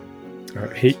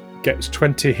 He gets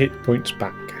 20 hit points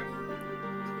back.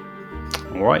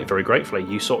 All right, very gratefully.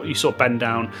 You sort of bend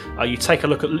down. You take a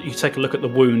look at the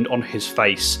wound on his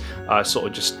face, sort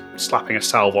of just slapping a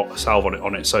salve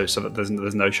on it, so that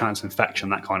there's no chance of infection,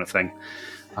 that kind of thing.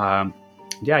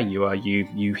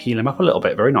 You heal him up a little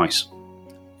bit. Very nice.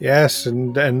 Yes,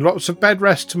 and lots of bed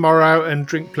rest tomorrow, and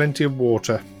drink plenty of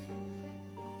water.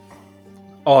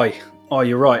 Aye,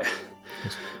 you're right.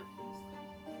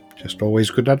 Just always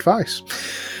good advice.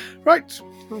 Right.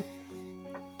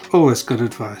 Always good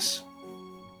advice.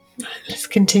 Let's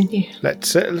continue.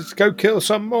 Let's go kill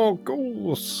some more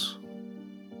ghouls.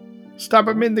 Stab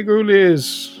them in the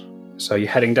ghoulies. So you're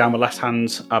heading down the left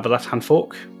hand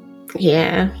fork.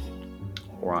 Yeah.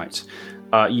 All right.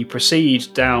 You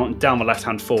proceed down the left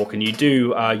hand fork, and you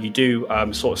do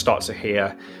sort of start to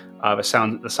hear the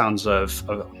sounds of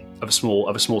a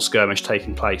small skirmish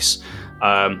taking place,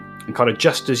 and kind of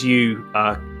just as you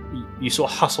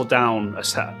sort of hustle down a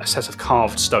set of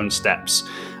carved stone steps,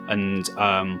 and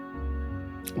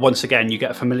once again you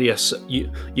get a familiar you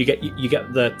get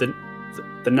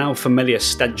the now familiar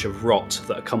stench of rot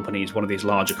that accompanies one of these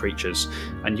larger creatures,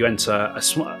 and you enter a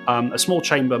small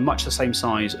chamber much the same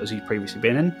size as you've previously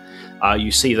been in.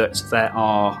 You see that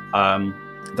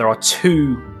there are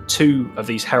two of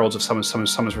these heralds of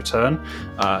Summer's return,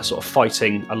 sort of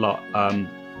fighting a lot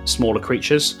smaller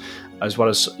creatures, as well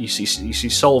as you see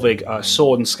Solvig,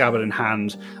 sword and scabbard in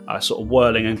hand, sort of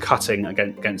whirling and cutting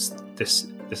against this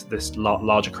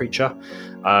larger creature.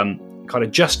 Kind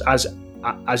of just as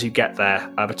you get there,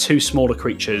 the two smaller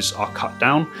creatures are cut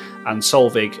down, and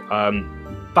Solvig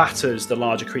batters the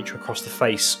larger creature across the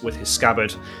face with his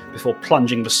scabbard before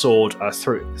plunging the sword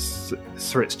through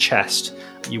its chest.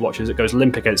 You watch as it goes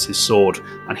limp against his sword,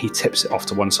 and he tips it off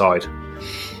to one side.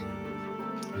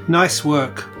 Nice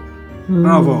work.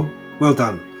 Bravo. Well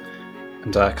done.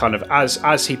 And kind of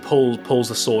as he pulls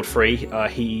the sword free,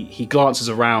 he glances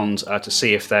around to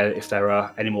see if there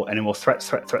are any more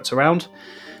threats around,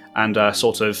 and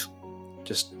sort of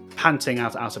just panting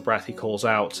out of breath, he calls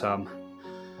out,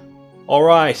 "All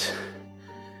right,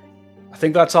 I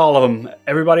think that's all of them.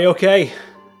 Everybody okay?"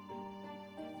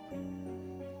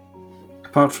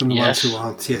 Apart from the ones who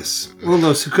aren't, yes. All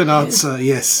those who can answer,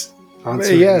 yes.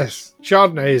 Answer yes.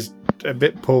 Chardonnay is a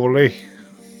bit poorly.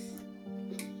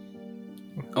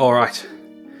 All right.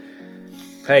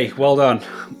 Hey, well done.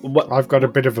 I've got a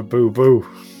bit of a boo-boo.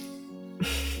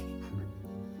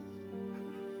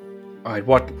 All right,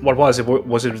 what was it?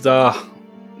 Was it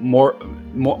more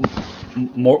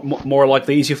like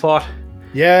these you thought?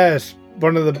 Yes,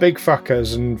 one of the big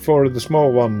fuckers and four of the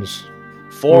small ones.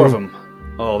 Four of them.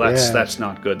 Oh, that's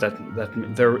not good. That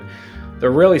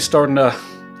they're really starting to.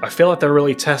 I feel like they're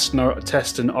really testing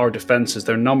our defenses.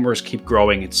 Their numbers keep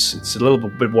growing. It's a little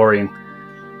bit worrying.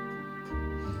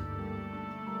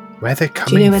 Where they're coming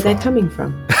from? Do you know where they're coming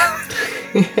from?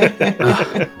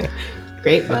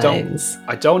 Great minds.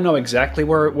 I don't know exactly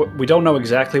where. We don't know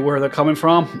exactly where they're coming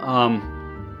from.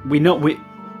 We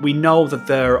know that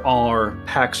there are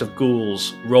packs of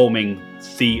ghouls roaming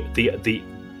the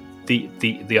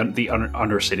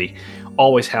Undercity.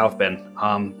 Always have been.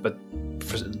 But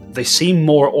they seem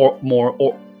more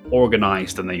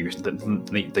organized than they used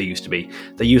to be.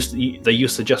 They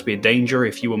used to just be a danger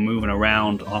if you were moving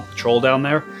around on patrol down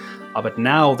there. But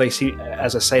now they seem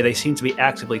to be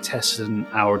actively testing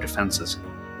our defenses.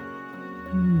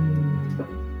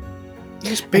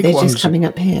 These big Are they ones just coming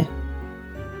up here?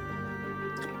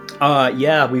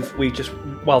 Yeah, we just.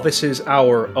 Well, this is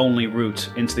our only route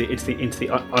into the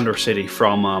Undercity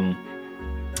from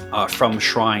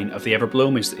Shrine of the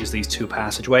Everbloom is these two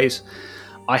passageways.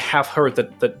 I have heard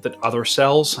that other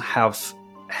cells have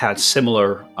had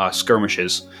similar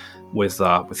skirmishes with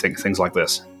things like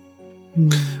this.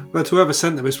 But whoever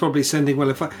sent them is probably sending. Well,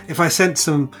 if I sent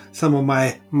some of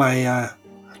my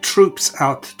troops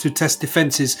out to test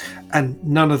defenses and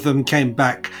none of them came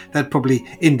back, that probably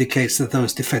indicates that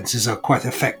those defenses are quite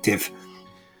effective.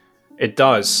 It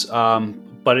does.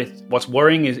 But what's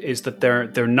worrying is that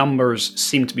their numbers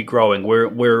seem to be growing.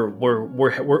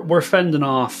 We're fending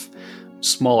off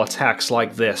small attacks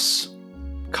like this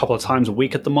a couple of times a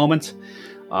week at the moment,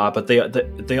 but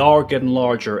they are getting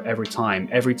larger every time.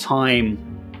 Every time,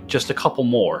 just a couple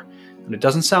more, and it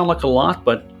doesn't sound like a lot,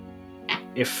 but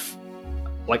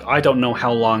I don't know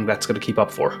how long that's going to keep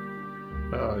up for.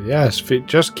 Yes, if it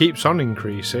just keeps on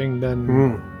increasing,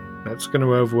 then. That's going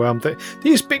to overwhelm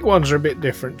these big ones are a bit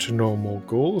different to normal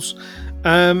ghouls.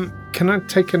 Can I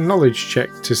take a knowledge check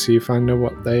to see if I know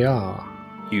what they are?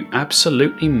 You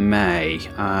absolutely may.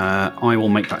 I will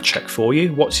make that check for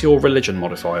you. What's your religion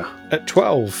modifier? At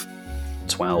 12.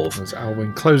 12. As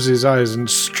Alwyn closes his eyes and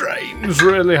strains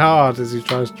really hard as he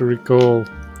tries to recall.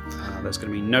 There's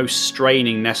going to be no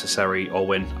straining necessary,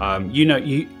 Olwyn. You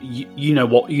know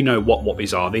what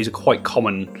these are. These are quite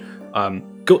common.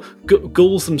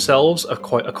 Ghouls themselves are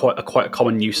quite a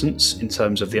common nuisance in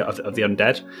terms of the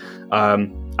undead,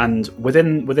 and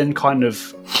within kind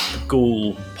of the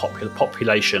ghoul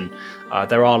population,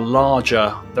 there are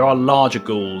larger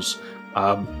ghouls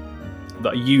that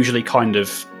are usually kind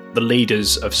of the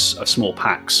leaders of small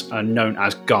packs, known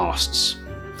as ghasts.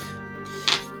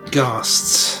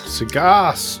 Ghasts. So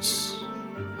ghasts.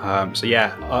 So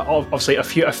yeah, obviously a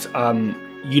few.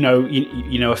 You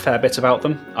know a fair bit about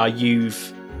them.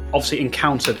 You've obviously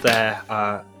encountered their.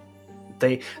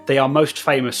 They are most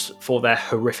famous for their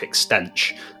horrific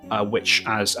stench, which,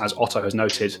 as Otto has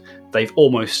noted, they've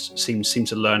almost seem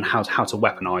to learn how to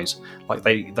weaponize. Like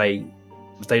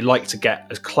they like to get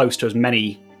as close to as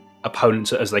many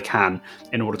opponents as they can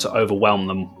in order to overwhelm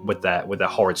them with their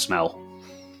horrid smell.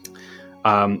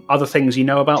 Other things you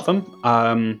know about them.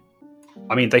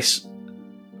 I mean,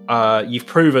 you've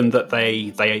proven that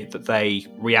they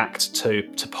react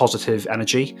to positive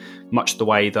energy, much the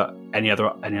way that any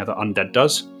other undead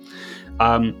does.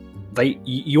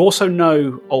 You also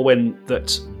know, Olwyn,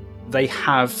 that they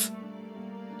have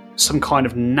some kind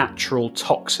of natural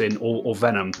toxin or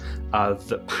venom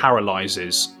that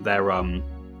paralyzes their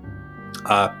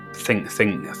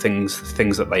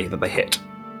things that they hit.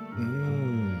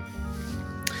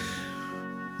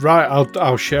 Right,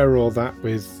 I'll share all that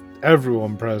with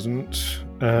everyone present,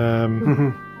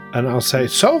 and I'll say,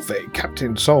 Solvik,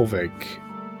 Captain Solvik,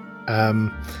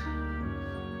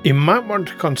 you might want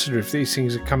to consider, if these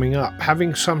things are coming up,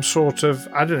 having some sort of,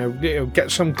 I don't know,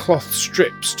 get some cloth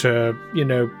strips to,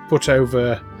 put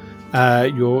over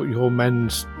your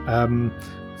men's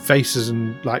faces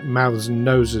and like mouths and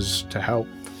noses to help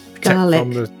protect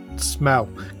from the smell.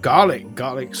 Garlic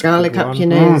up your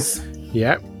nose.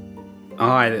 Yep.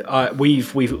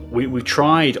 We've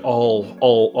tried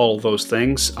all those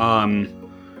things.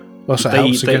 Also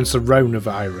helps against the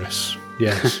coronavirus.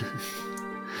 Yes.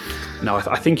 No,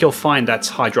 I think you'll find that's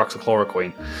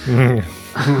hydroxychloroquine.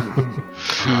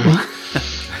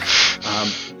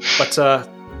 But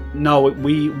no,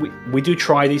 we do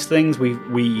try these things.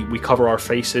 We cover our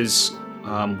faces.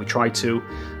 We've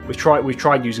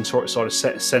tried using sort of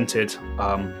scented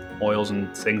oils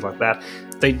and things like that.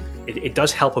 It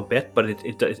does help a bit, but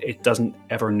it doesn't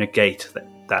ever negate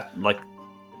that like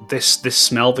this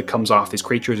smell that comes off these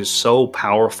creatures is so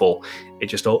powerful.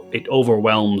 It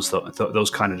overwhelms those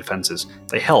kind of defenses.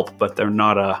 They help, but they're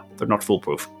not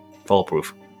foolproof.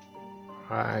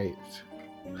 Right.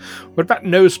 What about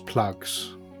nose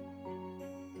plugs?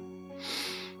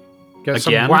 Get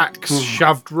some wax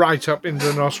shoved right up into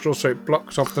the nostril so it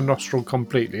blocks off the nostril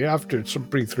completely. You have to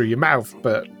breathe through your mouth,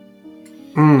 but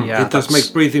it does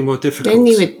make breathing more difficult. Then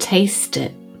you would taste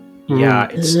it. Yeah,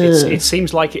 it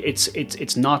seems like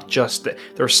it's not just that.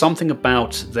 There's something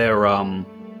about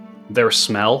their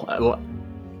smell.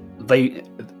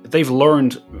 They've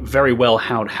learned very well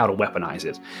how to weaponize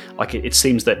it. Like it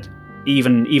seems that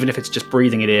even if it's just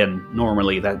breathing it in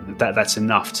normally, that's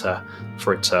enough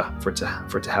for it to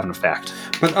have an effect.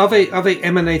 But are they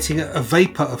emanating a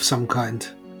vapor of some kind?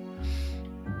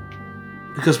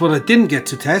 Because what I didn't get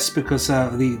to test, because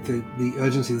the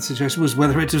urgency of the situation, was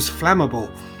whether it was flammable.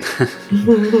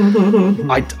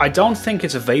 I don't think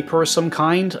it's a vapor of some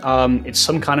kind. It's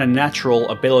some kind of natural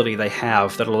ability they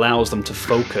have that allows them to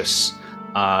focus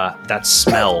that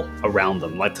smell around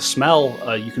them. Like the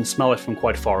smell, you can smell it from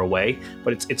quite far away,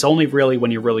 but it's only really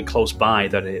when you're really close by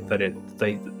that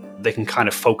they can kind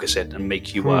of focus it and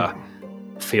make you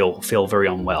feel very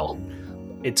unwell.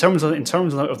 In terms of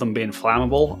them being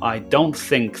flammable, I don't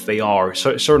think they are.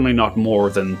 Certainly not more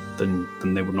than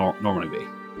they would normally be.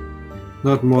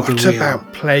 Not more than we are. What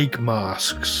about plague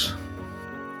masks?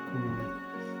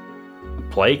 A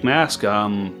plague mask?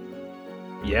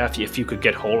 Yeah, if you could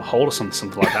get hold of something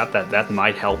like that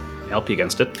might help you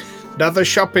against it. Another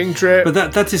shopping trip.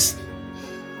 But that is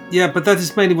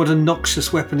mainly what a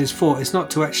noxious weapon is for. It's not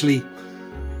to actually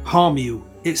harm you.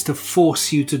 It's to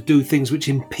force you to do things which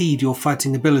impede your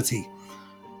fighting ability,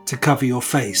 to cover your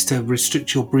face, to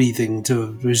restrict your breathing,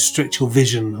 to restrict your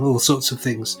vision, all sorts of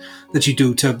things that you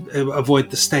do to avoid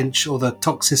the stench or the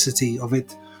toxicity of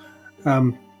it.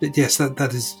 But yes,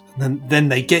 that is. Then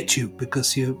they get you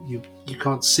because you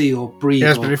can't see or breathe.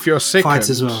 Yes, or but if you're sick,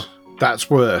 as well, that's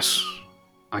worse.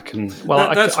 That's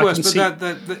worse. But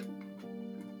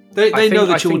they know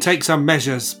that you will take some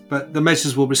measures, but the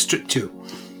measures will restrict you.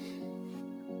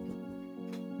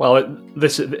 Well,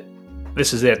 this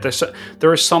is it.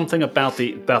 There is something about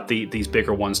these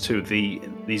bigger ones too.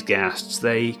 These ghasts,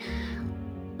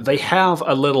 they have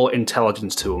a little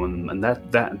intelligence to them, and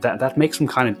that makes them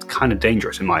kind of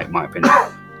dangerous, in my opinion.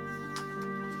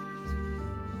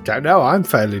 Don't know. I'm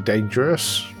fairly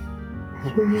dangerous.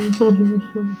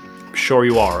 Sure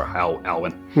you are,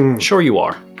 Alwyn. Sure you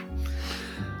are.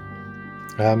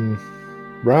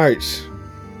 Right.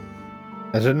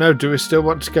 I don't know. Do we still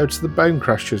want to go to the Bone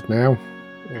Crashers now?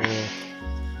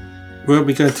 Weren't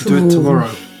we going to do it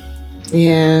tomorrow?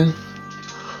 Yeah.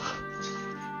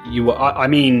 I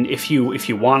mean, if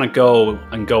you want to go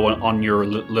on your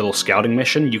little scouting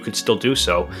mission, you could still do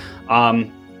so.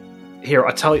 Here,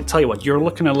 I tell you what, you're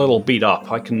looking a little beat up.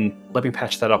 Let me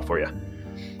patch that up for you.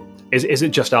 Is it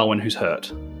just Alwyn who's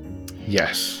hurt?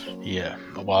 Yes. Yeah.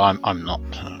 Well, I'm not.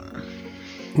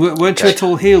 Weren't you at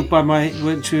all healed by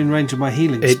weren't you in range of my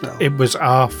healing spell? It was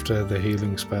after the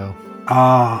healing spell.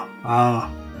 Ah.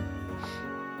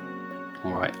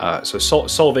 All right. So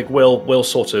Solvig will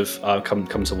sort of come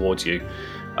towards you,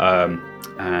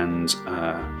 and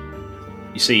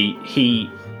you see he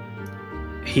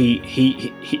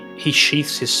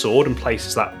sheaths his sword and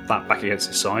places that back against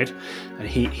his side, and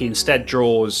he instead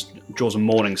draws a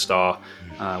morning star,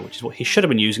 which is what he should have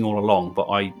been using all along. But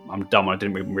I'm dumb. I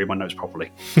didn't read my notes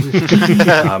properly.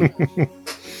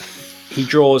 He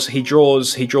draws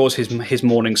his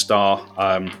morning star,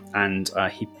 and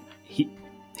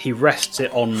he rests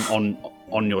it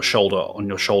on your shoulder,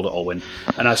 Olwyn,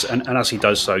 and as he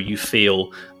does so, you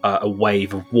feel a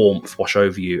wave of warmth wash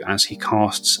over you as he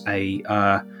casts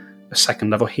a second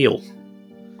level heal.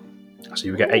 So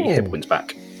you get 8 hit points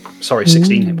back. Sorry,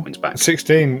 16 hit points back.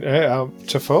 16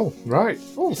 to full. Right.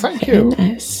 Oh, thank you.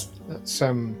 Nice. That's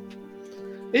Are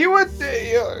you a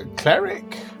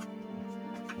cleric?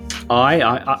 I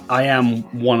am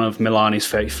one of Milani's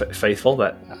faithful.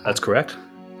 That's correct.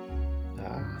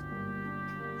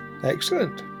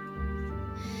 Excellent.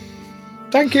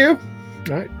 Thank you.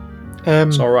 Right.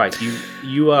 It's all right.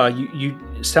 You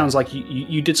it sounds like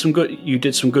you did some good. You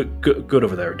did some good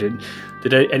over there. Did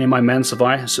any of my men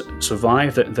survive?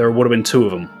 That there would have been 2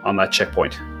 of them on that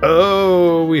checkpoint.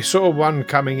 Oh, we saw one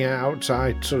coming out.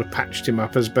 I sort of patched him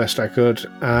up as best I could.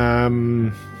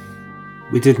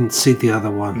 We didn't see the other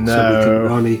one, No. so we can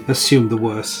only assume the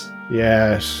worst.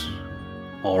 Yes.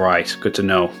 All right. Good to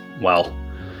know. Well,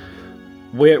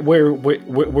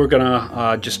 we're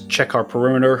gonna just check our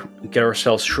perimeter, get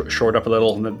ourselves shored up a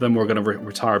little, and then we're gonna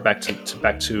retire back to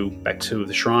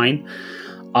the shrine.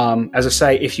 As I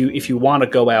say, if you want to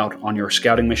go out on your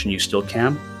scouting mission, you still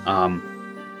can.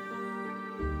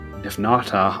 If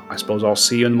not, I suppose I'll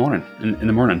see you in the morning. In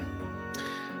the morning.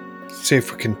 See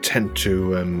if we can tend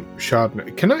to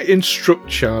Chardonnay. Can I instruct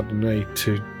Chardonnay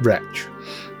to retch?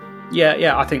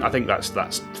 Yeah. I think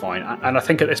that's fine. And I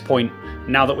think at this point,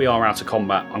 now that we are out of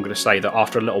combat, I'm going to say that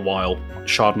after a little while,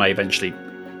 Chardonnay eventually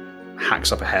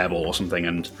hacks up a hairball or something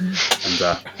and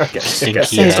gets So does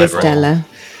Stella.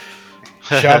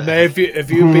 Chardonnay,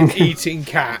 have you been eating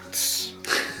cats?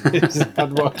 Is that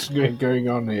what's going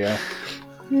on here?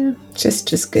 Yeah,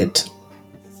 just good.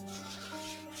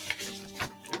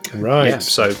 Right. Yeah,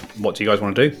 so what do you guys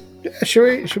want to do? Yeah,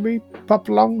 should we pop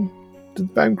along to the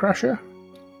Bone Crusher?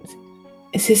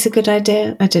 Is this a good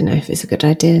idea? I don't know if it's a good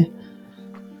idea.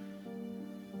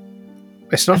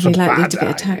 It's not Are a we likely bad to get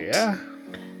attacked? idea.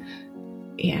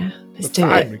 Yeah, let's We're do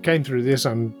fine. it. We came through this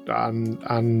and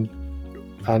I'm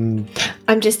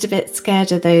just a bit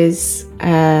scared of those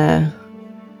mirror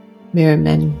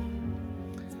men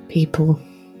people.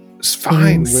 it's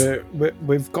fine. Things.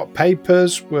 We've got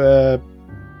papers. We're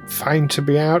fine to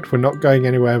be out. We're not going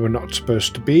anywhere we're not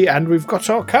supposed to be, and we've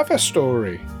got our cover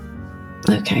story.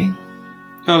 Okay.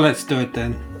 Oh, let's do it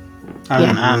then.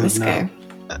 Let's go.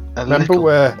 Remember,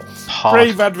 we're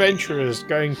brave adventurers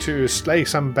going to slay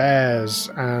some bears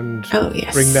and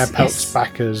bring their pelts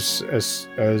back as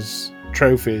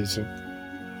trophies.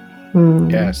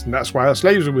 Yes, and that's why our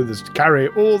slaves are with us, to carry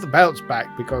all the pelts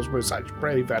back, because we're such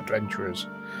brave adventurers.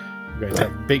 We're going to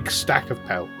have a big stack of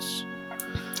pelts.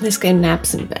 Let's go nab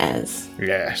some bears.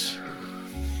 Yes.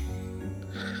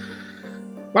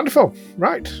 Wonderful.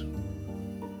 Right.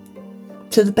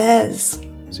 To the bears.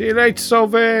 See you later,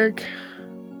 Solveig.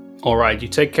 All right, you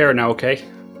take care now, okay?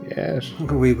 Yes.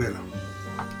 We will.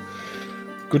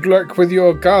 Good luck with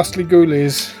your ghastly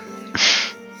ghoulies.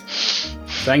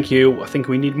 Thank you. I think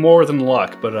we need more than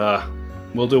luck, but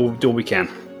we'll do what we can.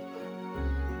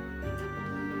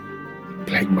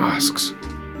 Plague masks.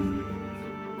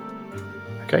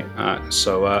 Okay.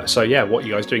 So yeah, what are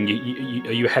you guys doing?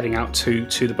 Are you heading out to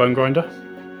the Bone Grinder?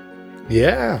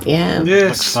 Yeah. Yeah.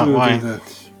 Yes, that we'll way. do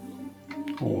that.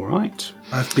 All right.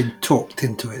 I've been talked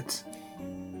into it.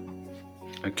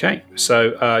 Okay,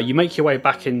 so you make your way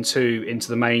back into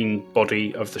the main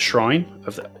body of the shrine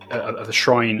of the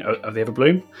shrine of the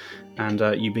Everbloom, and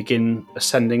you begin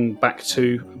ascending back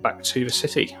to the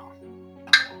city.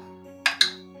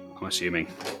 I'm assuming.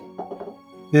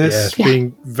 Yes.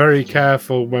 Being very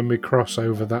careful when we cross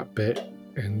over that bit,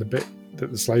 in the bit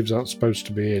that the slaves aren't supposed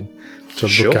to be in, to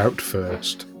look out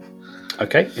first.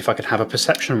 Okay, if I could have a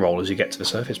perception roll as you get to the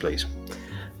surface, please.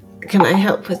 Can I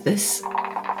help with this?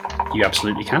 You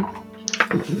absolutely can.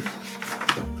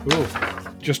 Cool.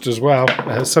 Just as well.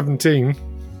 17.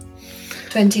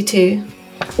 22.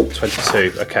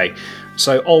 22. Okay.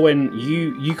 So, Olwyn,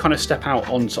 you kind of step out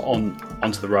onto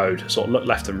the road, sort of look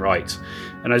left and right,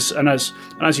 and as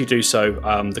you do so,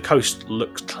 the coast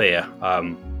looks clear,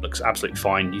 looks absolutely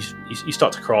fine. You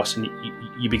start to cross, and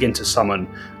you begin to summon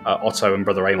Otto and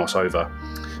Brother Amos over.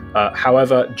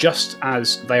 However, just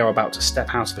as they are about to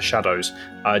step out of the shadows,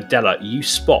 Della, you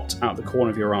spot out the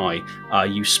corner of your eye,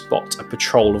 you spot a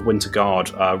patrol of Winter Guard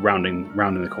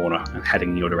rounding the corner and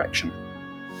heading in your direction.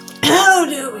 How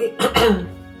do we?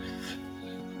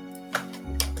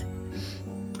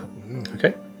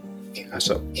 Okay.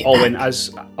 So,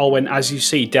 Olwyn, as you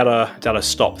see Della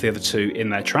stop the other two in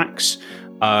their tracks,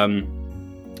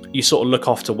 you sort of look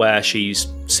off to where she's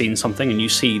seen something, and you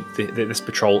see this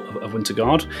patrol of Winter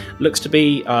Guard. Looks to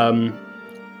be a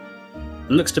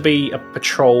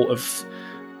patrol of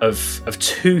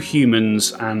two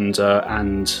humans and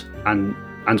a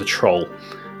troll,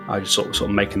 just sort of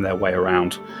making their way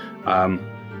around.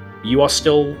 You are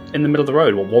still in the middle of the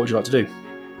road. Well, what would you like to do?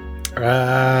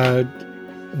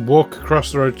 Walk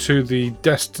across the road to the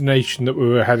destination that we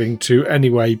were heading to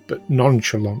anyway, but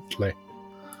nonchalantly.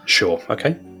 Sure.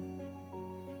 Okay.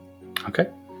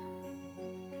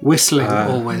 Whistling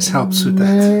always helps with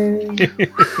that.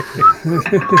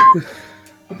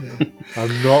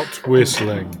 I'm not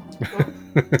whistling.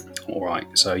 All right.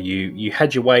 So you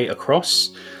head your way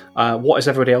across. What is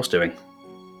everybody else doing?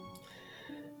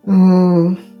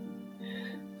 I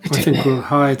think we'll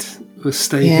hide. We'll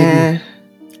stay hidden.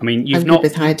 I mean, I'm good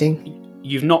with hiding.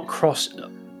 You've not crossed.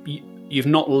 You've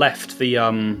not left the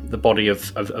body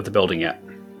of the building yet.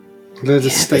 Let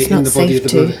us stay in the body of the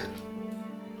building.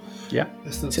 Yeah.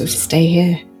 So we'll stay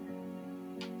here.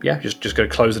 Yeah. Just go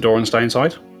close the door and stay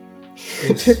inside.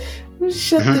 Shut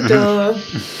the door.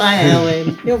 Bye,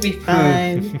 Owen. You'll be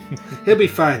fine. He'll be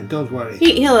fine. Don't worry.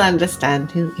 He'll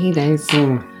understand. He knows.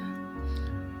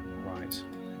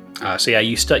 So yeah,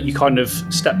 you kind of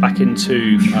step back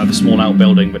into the small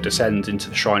outbuilding, but descend into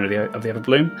the shrine of the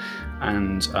Everbloom,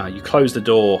 and you close the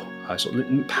door, sort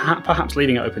of, perhaps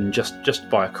leaving it open just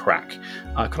by a crack.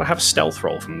 Could I have a stealth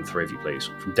roll from the three of you,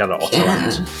 please? From Della, Otto, and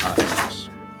Amos.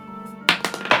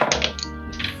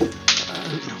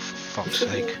 For fuck's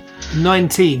sake.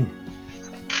 19.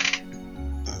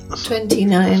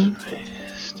 29.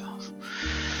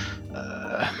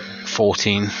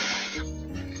 14.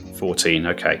 14.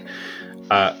 Okay.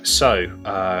 So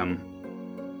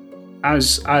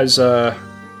as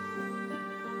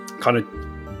kind of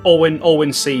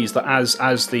Olwyn sees that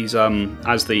as these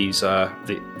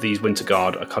Winter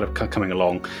Guard are kind of coming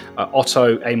along,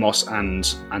 Otto, Amos,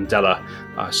 and Della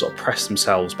sort of press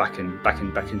themselves back into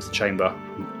the chamber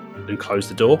and close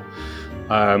the door.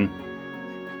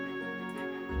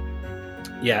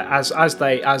 As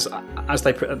they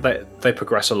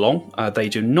progress along, they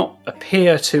do not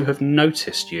appear to have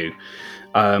noticed you.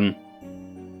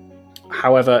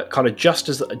 However, kind of just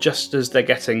as they're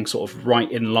getting sort of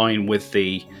right in line with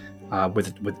the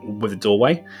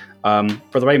doorway,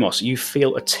 Brother Amos, you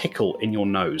feel a tickle in your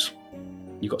nose.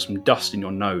 You've got some dust in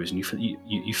your nose, and you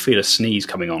feel a sneeze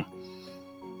coming on.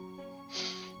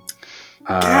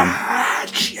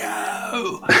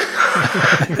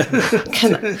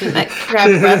 Can I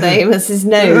grab Brother Amos's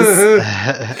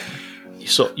nose?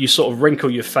 You sort of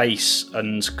wrinkle your face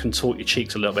and contort your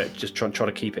cheeks a little bit, just try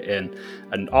to keep it in.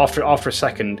 And after a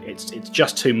second, it's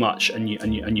just too much, and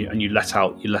you let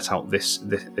out this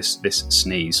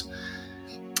sneeze.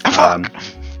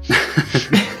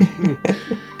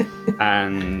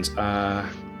 And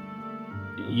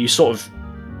you sort of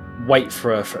wait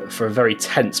for a very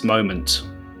tense moment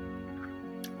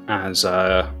as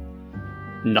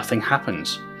nothing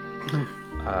happens.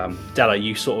 Della,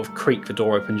 you sort of creak the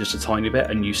door open just a tiny bit,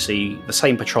 and you see the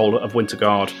same patrol of Winter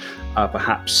Guard,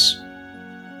 perhaps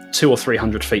 200 or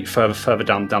 300 feet further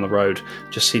down the road,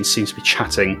 just seems to be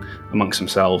chatting amongst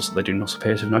themselves. They do not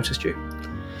appear to have noticed you.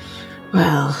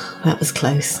 Well, that was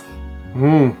close.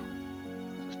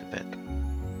 Just a bit.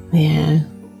 Yeah.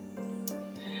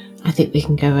 I think we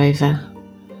can go over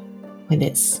when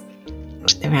they're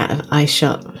out of eye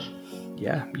shot.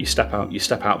 Yeah, you step out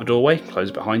the doorway, close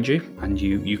it behind you, and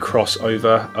you cross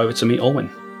over to meet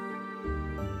Olwyn.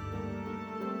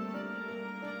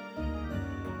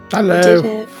 Hello. We did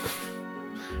it.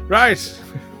 Right,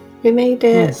 We made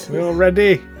it. we're all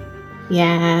ready.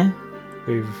 Yeah.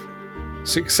 We've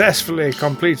successfully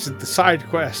completed the side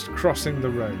quest, crossing the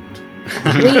road.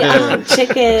 We are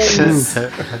chickens.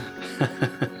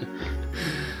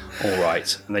 All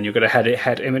right, and then you're going to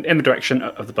head in the direction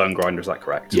of the Bone Grinder. Is that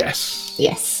correct? Yes.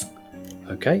 Yes.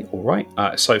 Okay. All right.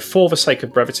 So, for the sake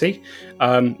of brevity,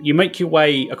 you make your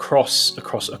way across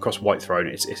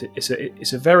Whitethrone.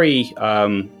 It's a very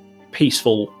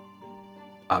peaceful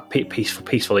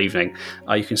evening.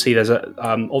 You can see there's a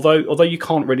although you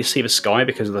can't really see the sky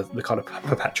because of the kind of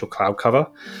perpetual cloud cover,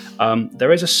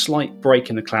 there is a slight break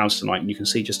in the clouds tonight, and you can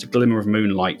see just a glimmer of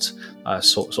moonlight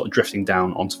sort of drifting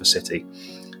down onto the city.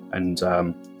 And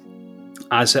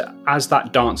as that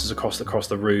dances across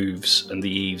the roofs and the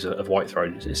eaves of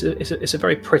Whitethrone, it's a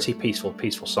very pretty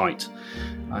peaceful sight.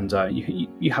 And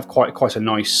you have quite a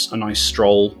nice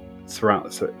stroll throughout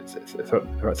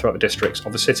the districts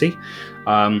of the city.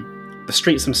 The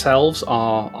streets themselves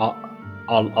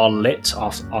are lit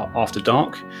after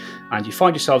dark, and you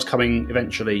find yourselves coming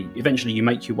eventually. You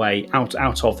make your way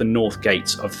out of the north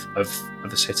gate of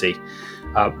the city.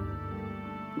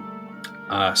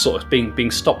 Sort of being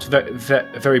stopped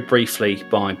very briefly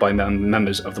by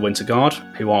members of the Winter Guard,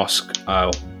 who ask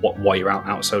why you're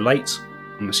out so late.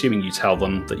 I'm assuming you tell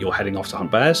them that you're heading off to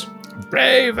hunt bears.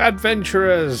 Brave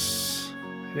adventurers,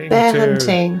 Bear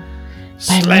hunting.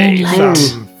 slay By moonlight.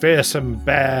 some fearsome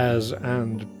bears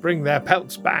and bring their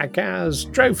pelts back as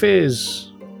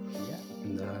trophies.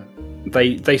 And,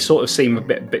 they sort of seem a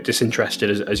bit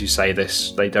disinterested as you say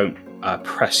this. They don't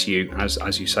press you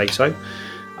as you say so.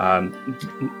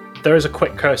 There is a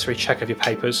quick cursory check of your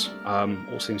papers.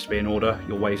 All seems to be in order.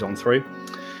 Your way's on through,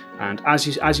 and as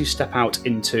you step out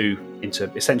into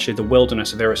essentially the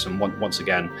wilderness of Irisum once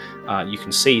again, you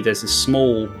can see there's this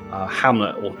small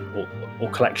hamlet or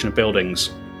collection of buildings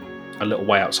a little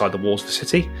way outside the walls of the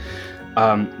city,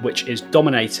 which is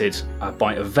dominated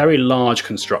by a very large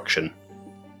construction.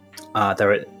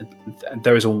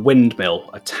 There is a windmill,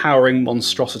 a towering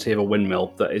monstrosity of a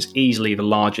windmill that is easily the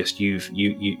largest you've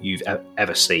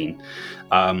ever seen.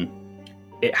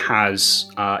 It has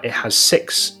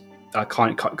 6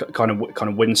 kind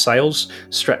of wind sails,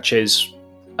 stretches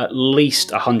at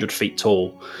least 100 feet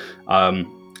tall,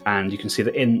 and you can see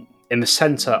that in the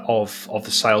centre of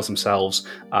the sails themselves,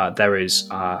 there is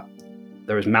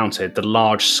mounted the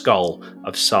large skull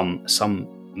of some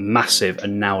massive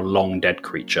and now long dead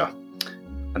creature.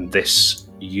 And this,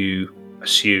 you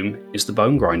assume, is the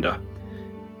Bone Grinder.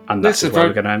 And that is where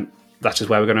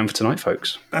we're going in for tonight,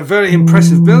 folks. A very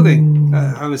impressive building.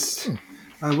 I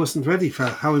wasn't ready for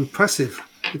how impressive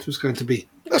it was going to be.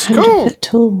 That's cool.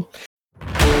 Tall.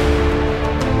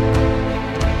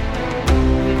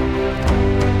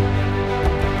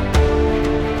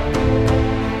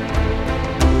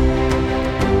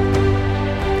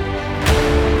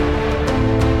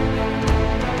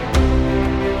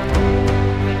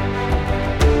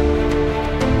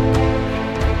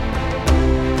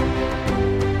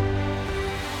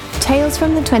 Tales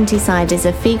from the 20 Side is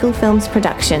a Feagle Films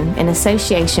production in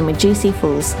association with Juicy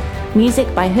Fools. Music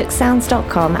by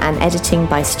hooksounds.com and editing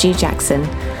by Stu Jackson.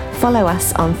 Follow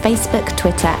us on Facebook,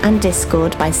 Twitter and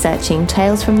Discord by searching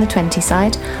Tales from the 20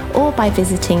 Side or by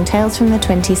visiting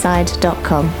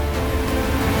talesfromthe20side.com.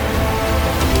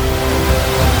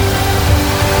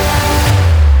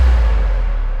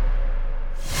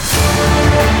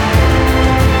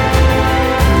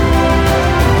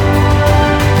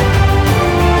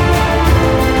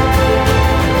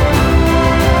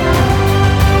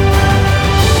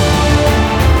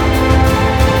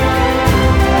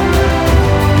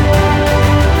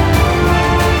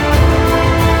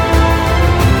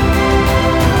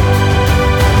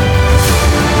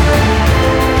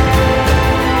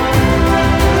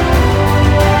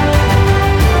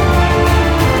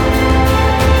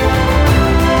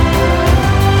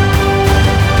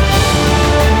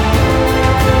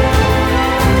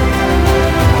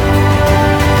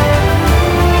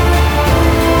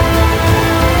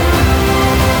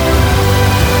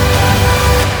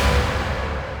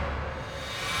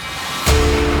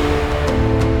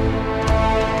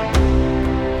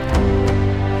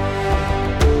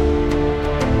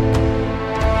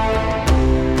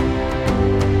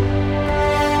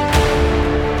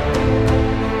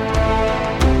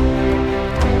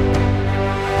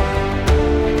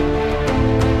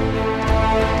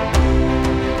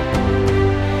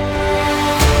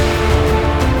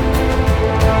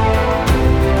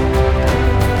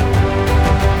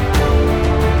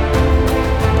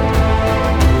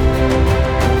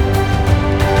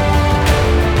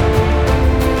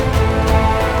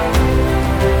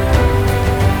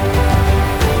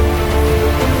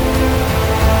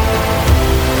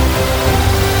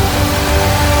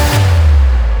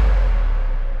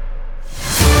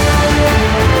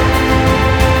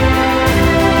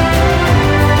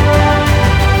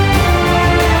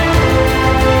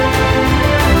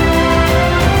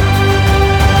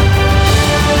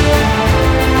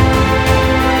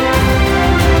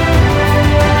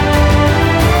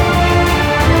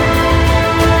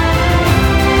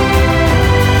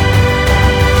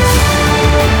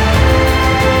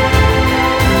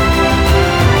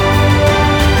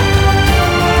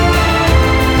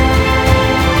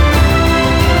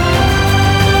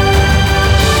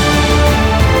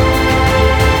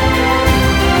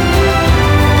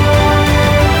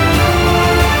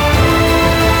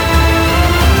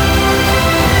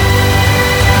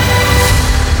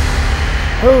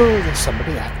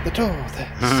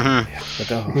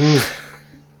 the door.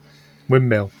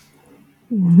 Windmill.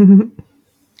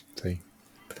 See,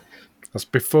 that's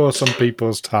before some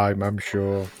people's time, I'm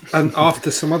sure. And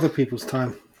after some other people's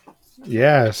time.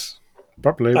 Yes,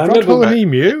 probably. I Rod remember- Hull and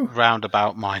Emu. Round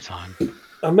about my time.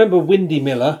 I remember Windy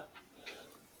Miller.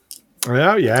 Oh,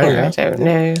 yeah, I yeah. don't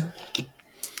know.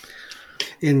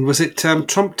 Was it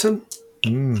Trumpton?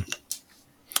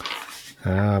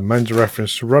 Mine's a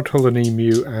reference to Rod Hull and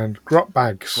Emu and Grot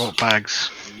Bags. What bags?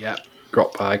 Yep.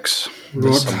 Grot bags.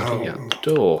 Rod Somebody Hull. at the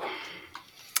door.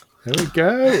 There we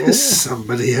go. There's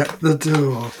somebody at the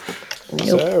door.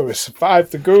 So we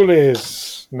survived the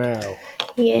ghoulies now.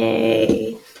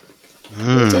 Yay.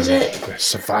 We did it. We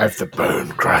survived the Bone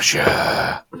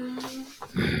Crusher.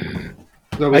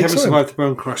 No, we haven't Excellent. survived the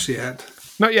Bone Crusher yet.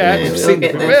 Not yet. Yeah, We've we'll seen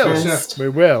get it. there first. We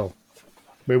will.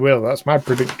 We will. That's my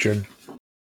prediction.